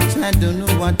out, I don't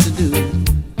know what to do.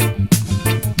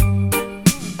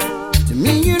 To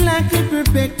me, you're like a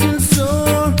perpetual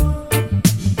soul.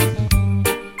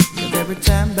 'Cause every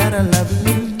time that I love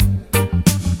you,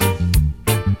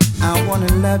 I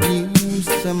wanna love you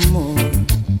some more.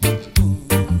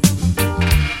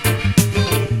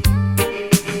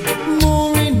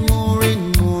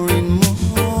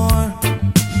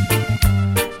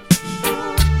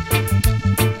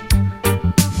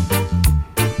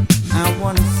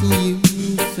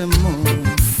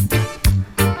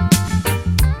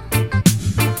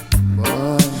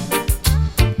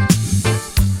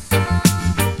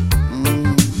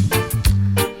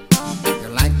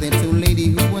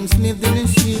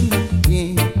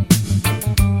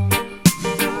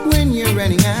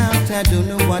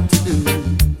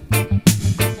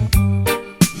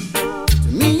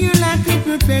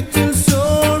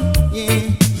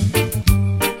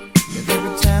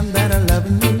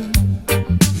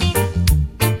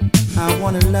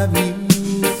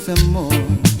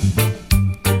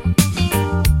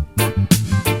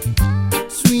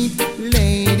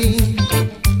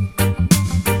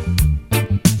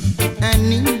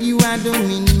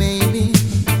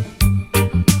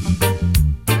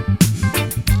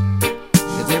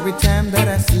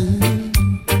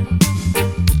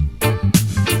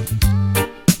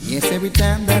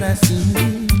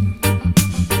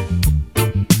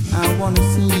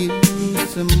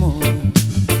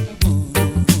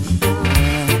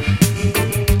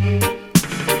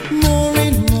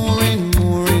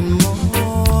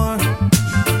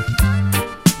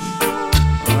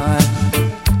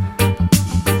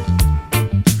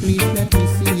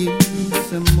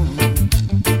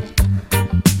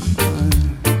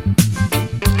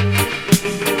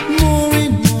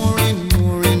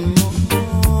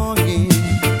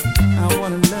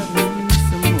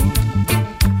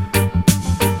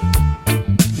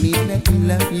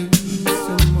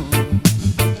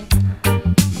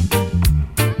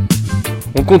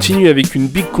 On continue avec une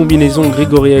big combinaison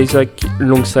Gregory Isaac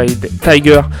alongside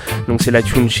Tiger. Donc c'est la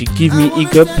tune She Give Me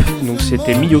Hiccup. Donc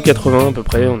c'était milieu 80 à peu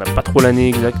près, on n'a pas trop l'année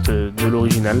exacte de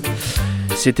l'original.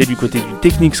 C'était du côté du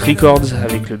Technics Records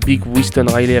avec le big Winston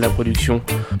Riley à la production.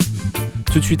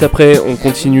 Tout de suite après, on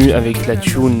continue avec la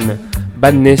tune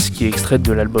Badness qui est extraite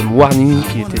de l'album Warning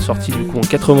qui était sorti du coup en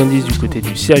 90 du côté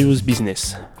du Serious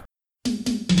Business.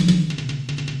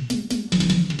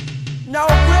 Now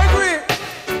Gregory,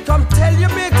 come tell your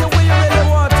mate where you really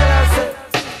want to say.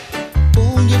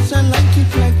 Oh yes, I like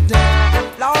it like that.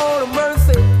 Lord of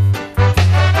mercy.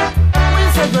 What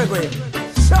you say, Gregory?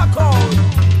 Chuck on.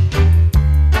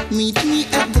 Meet me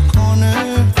at the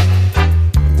corner.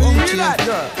 Do you like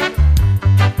girl?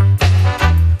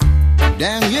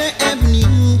 Down your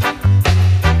avenue.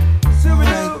 See we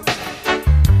do.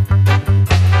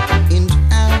 And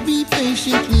I'll be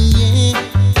patiently, yeah.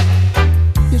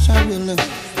 Yes, I will.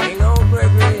 Hang on,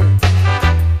 Gregory.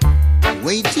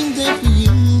 Waiting there for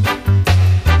you.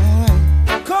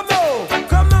 Alright. Come on,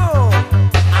 come on.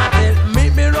 I tell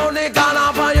meet me round the corner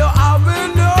upon your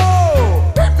avenue.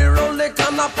 Meet me round the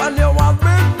corner upon your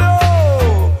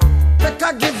avenue. Make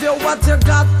I give you what you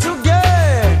got to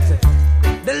get.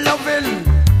 The loving,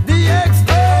 the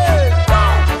expect.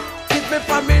 Give me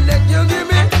for me, let you give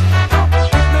me.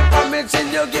 Give me for me, chin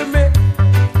you give me.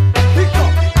 Pick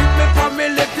up, give me for me,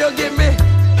 let you give me.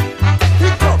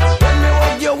 Pick up, when me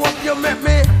hug you up, you make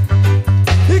me.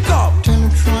 Pick up. Tell her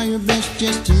try your best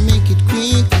just to make it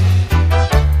quick.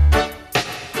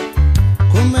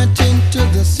 Come attend to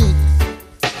the sick.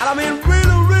 And I mean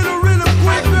really, really, really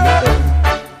quick, girl.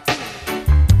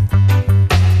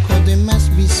 Cause there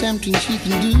must be something she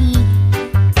can do.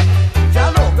 You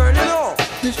know, girl, you know.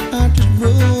 This heart is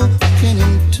broken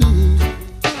in two.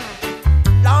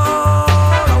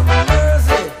 Lord of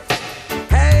mercy.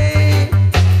 Hey,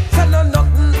 say no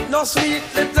nothing, no sweet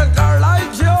little girl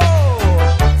like you.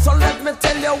 So let me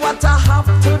tell you what I have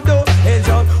to do. Is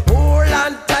just hold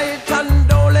on tight and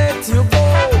don't let you go.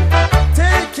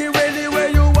 Take you anywhere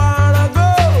you wanna go.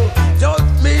 Just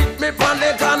meet me on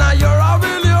the corner, you're a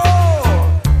will you.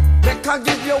 Make I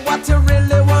give you what you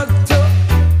really want to.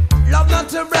 Love not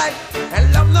to to brag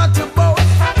and love not to boast.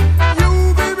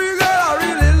 You, baby girl, I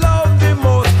really love the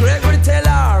most. Gregory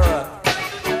Taylor,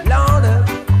 Lord,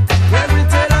 Gregory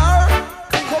Taylor,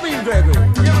 come in, Gregory,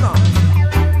 give it on.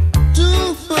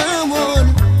 Too forward,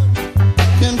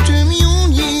 come to me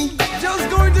on ye. Just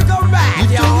going to come back,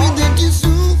 You told me y'all. that you're so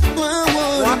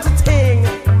forward, What a thing,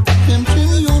 come to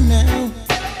me on now.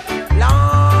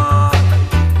 Lord.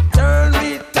 Turn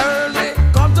me,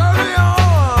 come turn me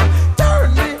on. Turn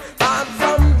me on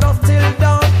from dusk till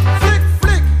dawn. Flick,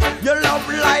 flick, your love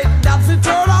light that's it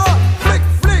turn on. Flick,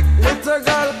 flick, little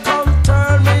girl, come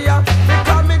turn me on.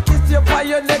 Because me kiss you by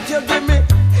your neck, you give me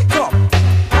hiccup.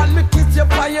 And me kiss you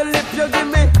by your lip, you give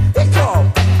me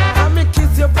hiccup. And me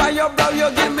kiss you by your brow, you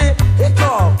give me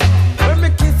hiccup. When me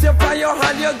kiss you by your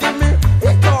hand, you give me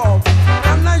hiccup.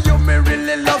 And now you me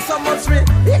really love so much me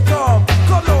hiccup.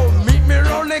 Come on, meet me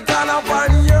round the corner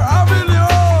on your avenue.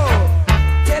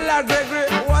 Tell her Gregory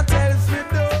what else we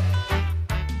do.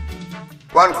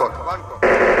 One cut.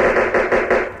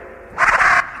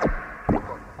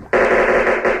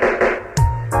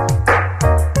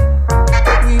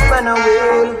 Keep on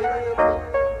away,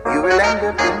 you will end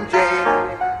up in jail.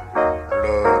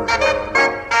 Lord, Lord.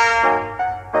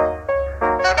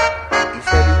 He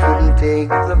said he couldn't take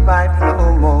the fight no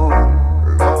more,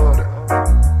 Lord.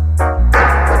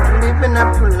 But living up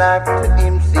to life to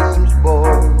him seems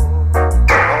bored.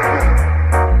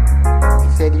 He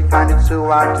said he found it so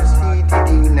hard to see it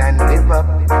in and live up.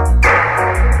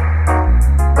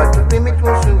 But to him it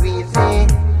was so easy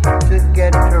to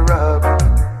get her up.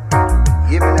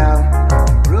 Give me now,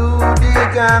 Rudy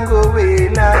can go away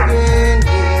again,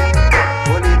 yeah.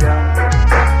 Hold it down.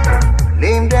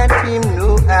 Blame that team,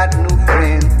 no had no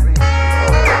friend.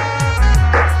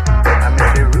 I mean,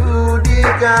 say Rudy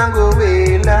can go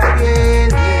away again,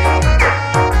 yeah.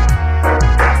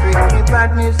 Strictly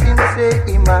badness, him say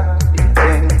him a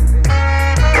defend.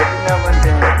 Every now and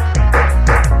then,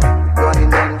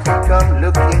 running and he come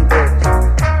looking better.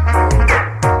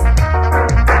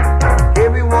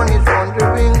 Everyone is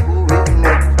wondering who is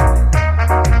next.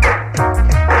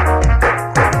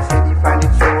 He said he find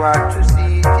it so hard to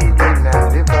see it in and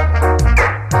live up.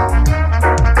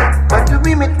 But to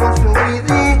him it was so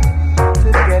easy to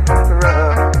get her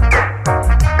up.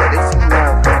 Listen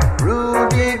now,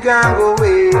 Rudy can go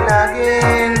away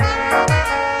again.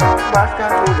 Boston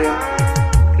told him,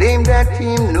 claim that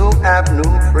team no have no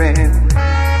friend.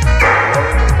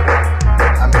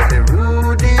 I mean say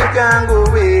Rudy can go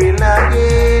away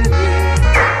again.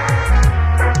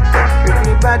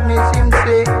 Strictly badness him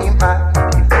say him a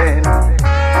defend.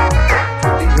 To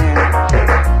the end.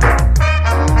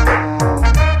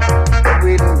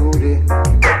 Wait a Rudy,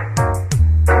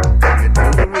 you do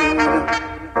the rude.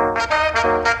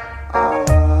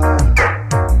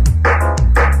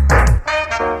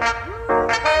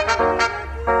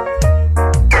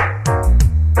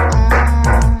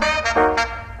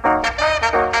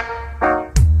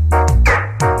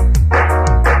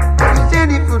 He said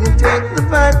he couldn't take the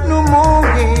fight no more,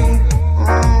 yeah.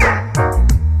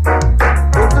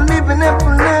 But the living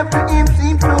after him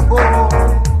seems so bored.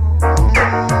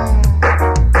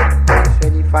 He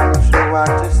said he find it so hard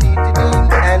to see it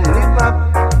in and live up.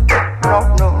 No,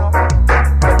 no,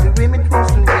 but the women it was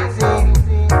so easy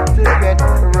to get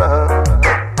her up.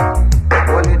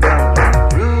 Hold it down,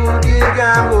 Rudy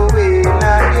can go away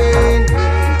again.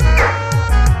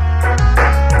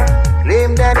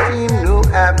 Claim that team no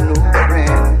have no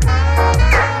friend.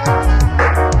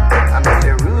 I mean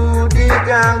say Rudy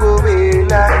can go away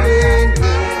again.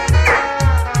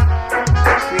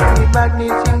 Strictly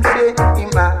badness him say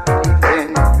him a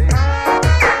defend.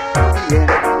 Yeah.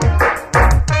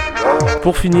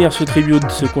 Pour finir ce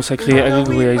tribute se consacrer à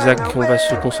Gregory Isaac, on va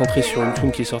se concentrer sur une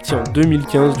tune qui est sortie en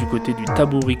 2015 du côté du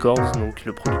Taboo Records. Donc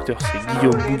le producteur c'est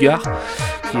Guillaume Bougard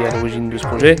qui est à l'origine de ce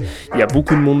projet. Il y a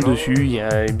beaucoup de monde dessus, il y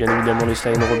a bien évidemment les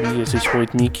Sly & Robbie, session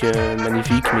rythmique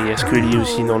magnifique, mais il y a Scully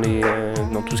aussi dans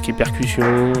tout ce qui est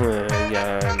percussion, il y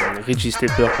a Richie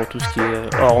Stepper pour tout ce qui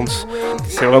est horns.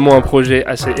 C'est vraiment un projet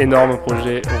assez énorme, un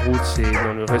projet roots et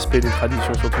dans le respect des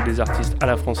traditions, surtout des artistes à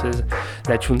la française.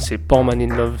 La tune c'est Poor Man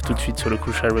in Love, tout de suite sur le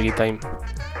Crucial Reggae Time.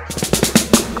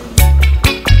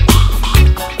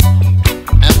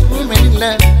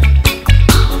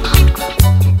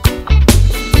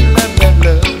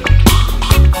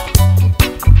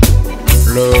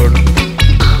 Lord,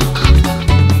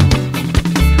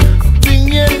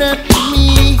 bring your love to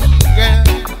me, girl,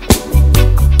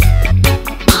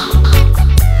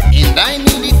 and I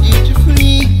needed you to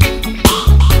free.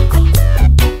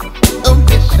 Oh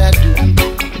yes I do.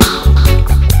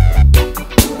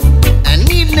 I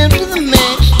need love to the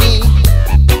max,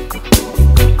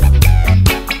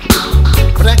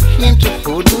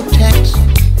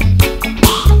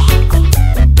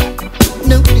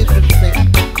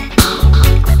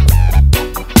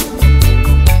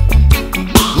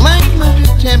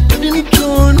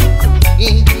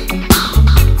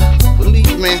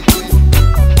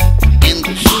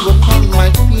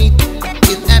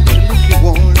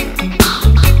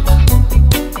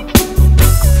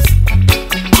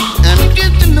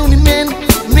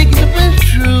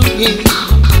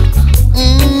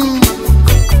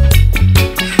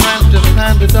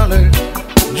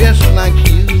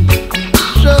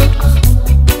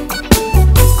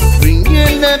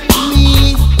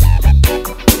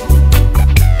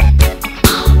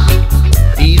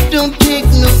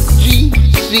 take no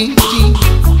GCT.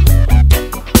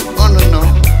 Oh no no.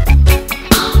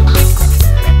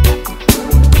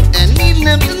 I need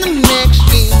love to the next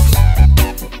day,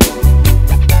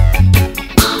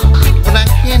 but I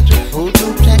can't afford no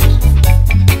tax.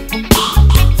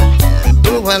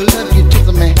 Though I love you to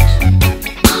the max.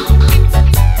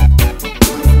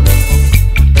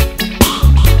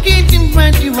 Can't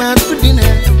invite you out for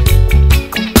dinner.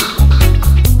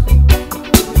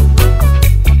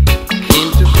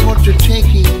 To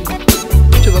take you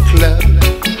to a club,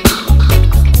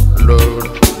 Lord.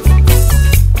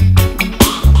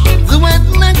 Though I'd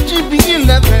like to be your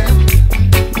lover,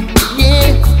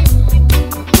 yeah.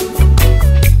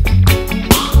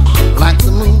 Like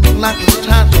the moon, like the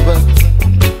stars above.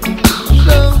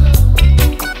 So,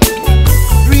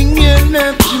 bring your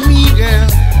love to me, girl.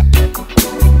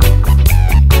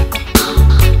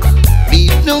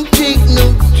 Please don't take no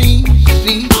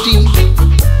GCT.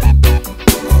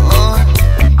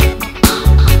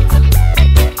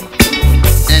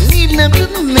 Up to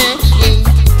the max, yeah.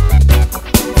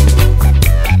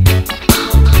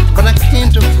 But I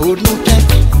can't afford no tax,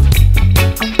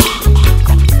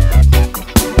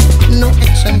 no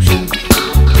exemptions,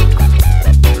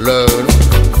 Lord.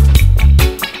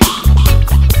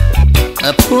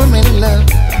 A poor man love,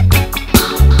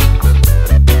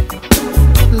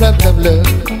 love, love, love,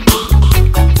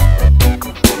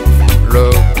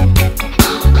 Lord.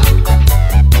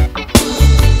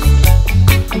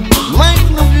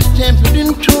 Tempered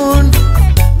and torn,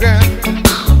 girl,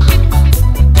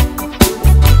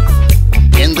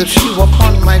 and the shoe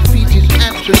upon my feet is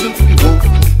absolutely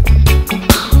broken.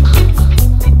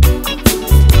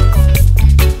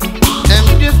 I'm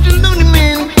just a lonely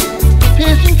man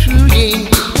passing through, yeah.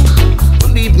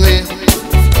 Believe me,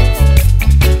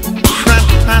 trying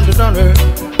to find a daughter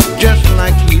just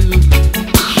like you.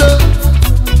 So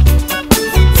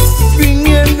bring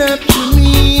your love to me.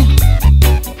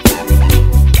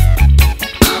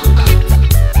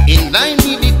 And I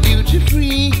need it duty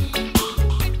free.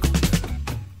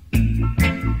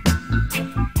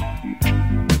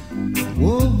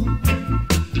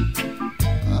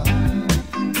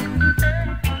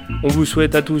 On vous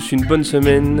souhaite à tous une bonne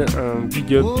semaine, un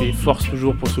big up et force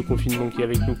toujours pour ce confinement qui est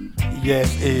avec nous. Yes,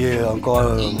 et encore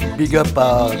un big up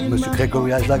à Monsieur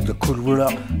Gregory Isaac de Cool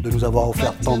Ruler de nous avoir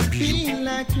offert tant de bijoux.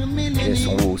 Yes,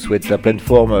 on vous souhaite la pleine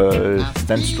forme,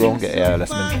 stand strong et à la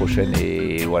semaine prochaine.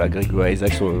 Et voilà, Gregory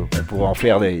Isaac, on pourra en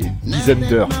faire des dizaines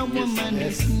d'heures.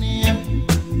 Yes.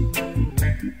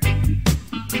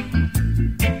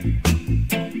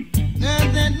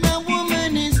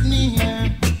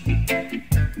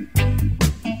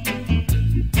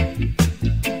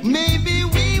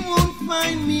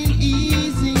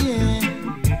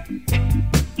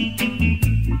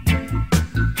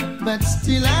 But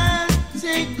still I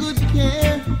take good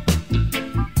care,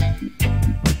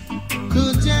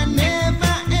 'cause I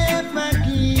never ever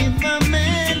give a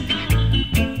man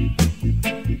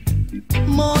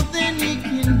more than he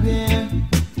can bear.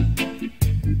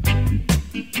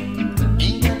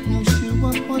 Ain't got no shoe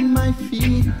up on my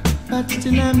feet, but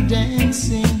still I'm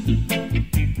dancing.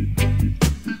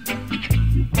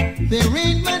 There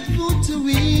ain't much food to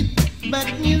eat, but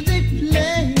music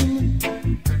playing.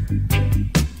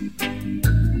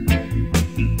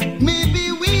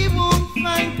 Maybe we won't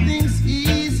find things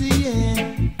easier,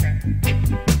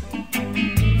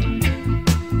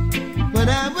 but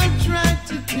I will try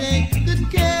to take good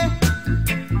care,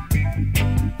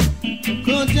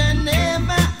 'cause I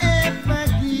never ever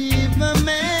give a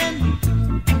man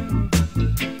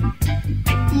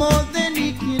more than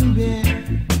he can bear.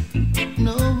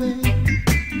 No way.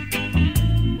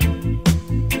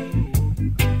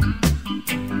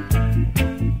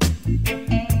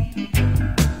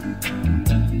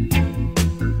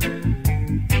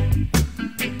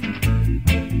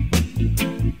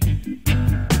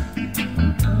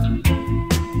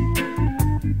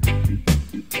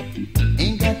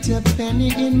 Ain't got a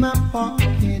penny in my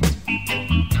pocket,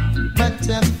 but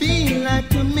a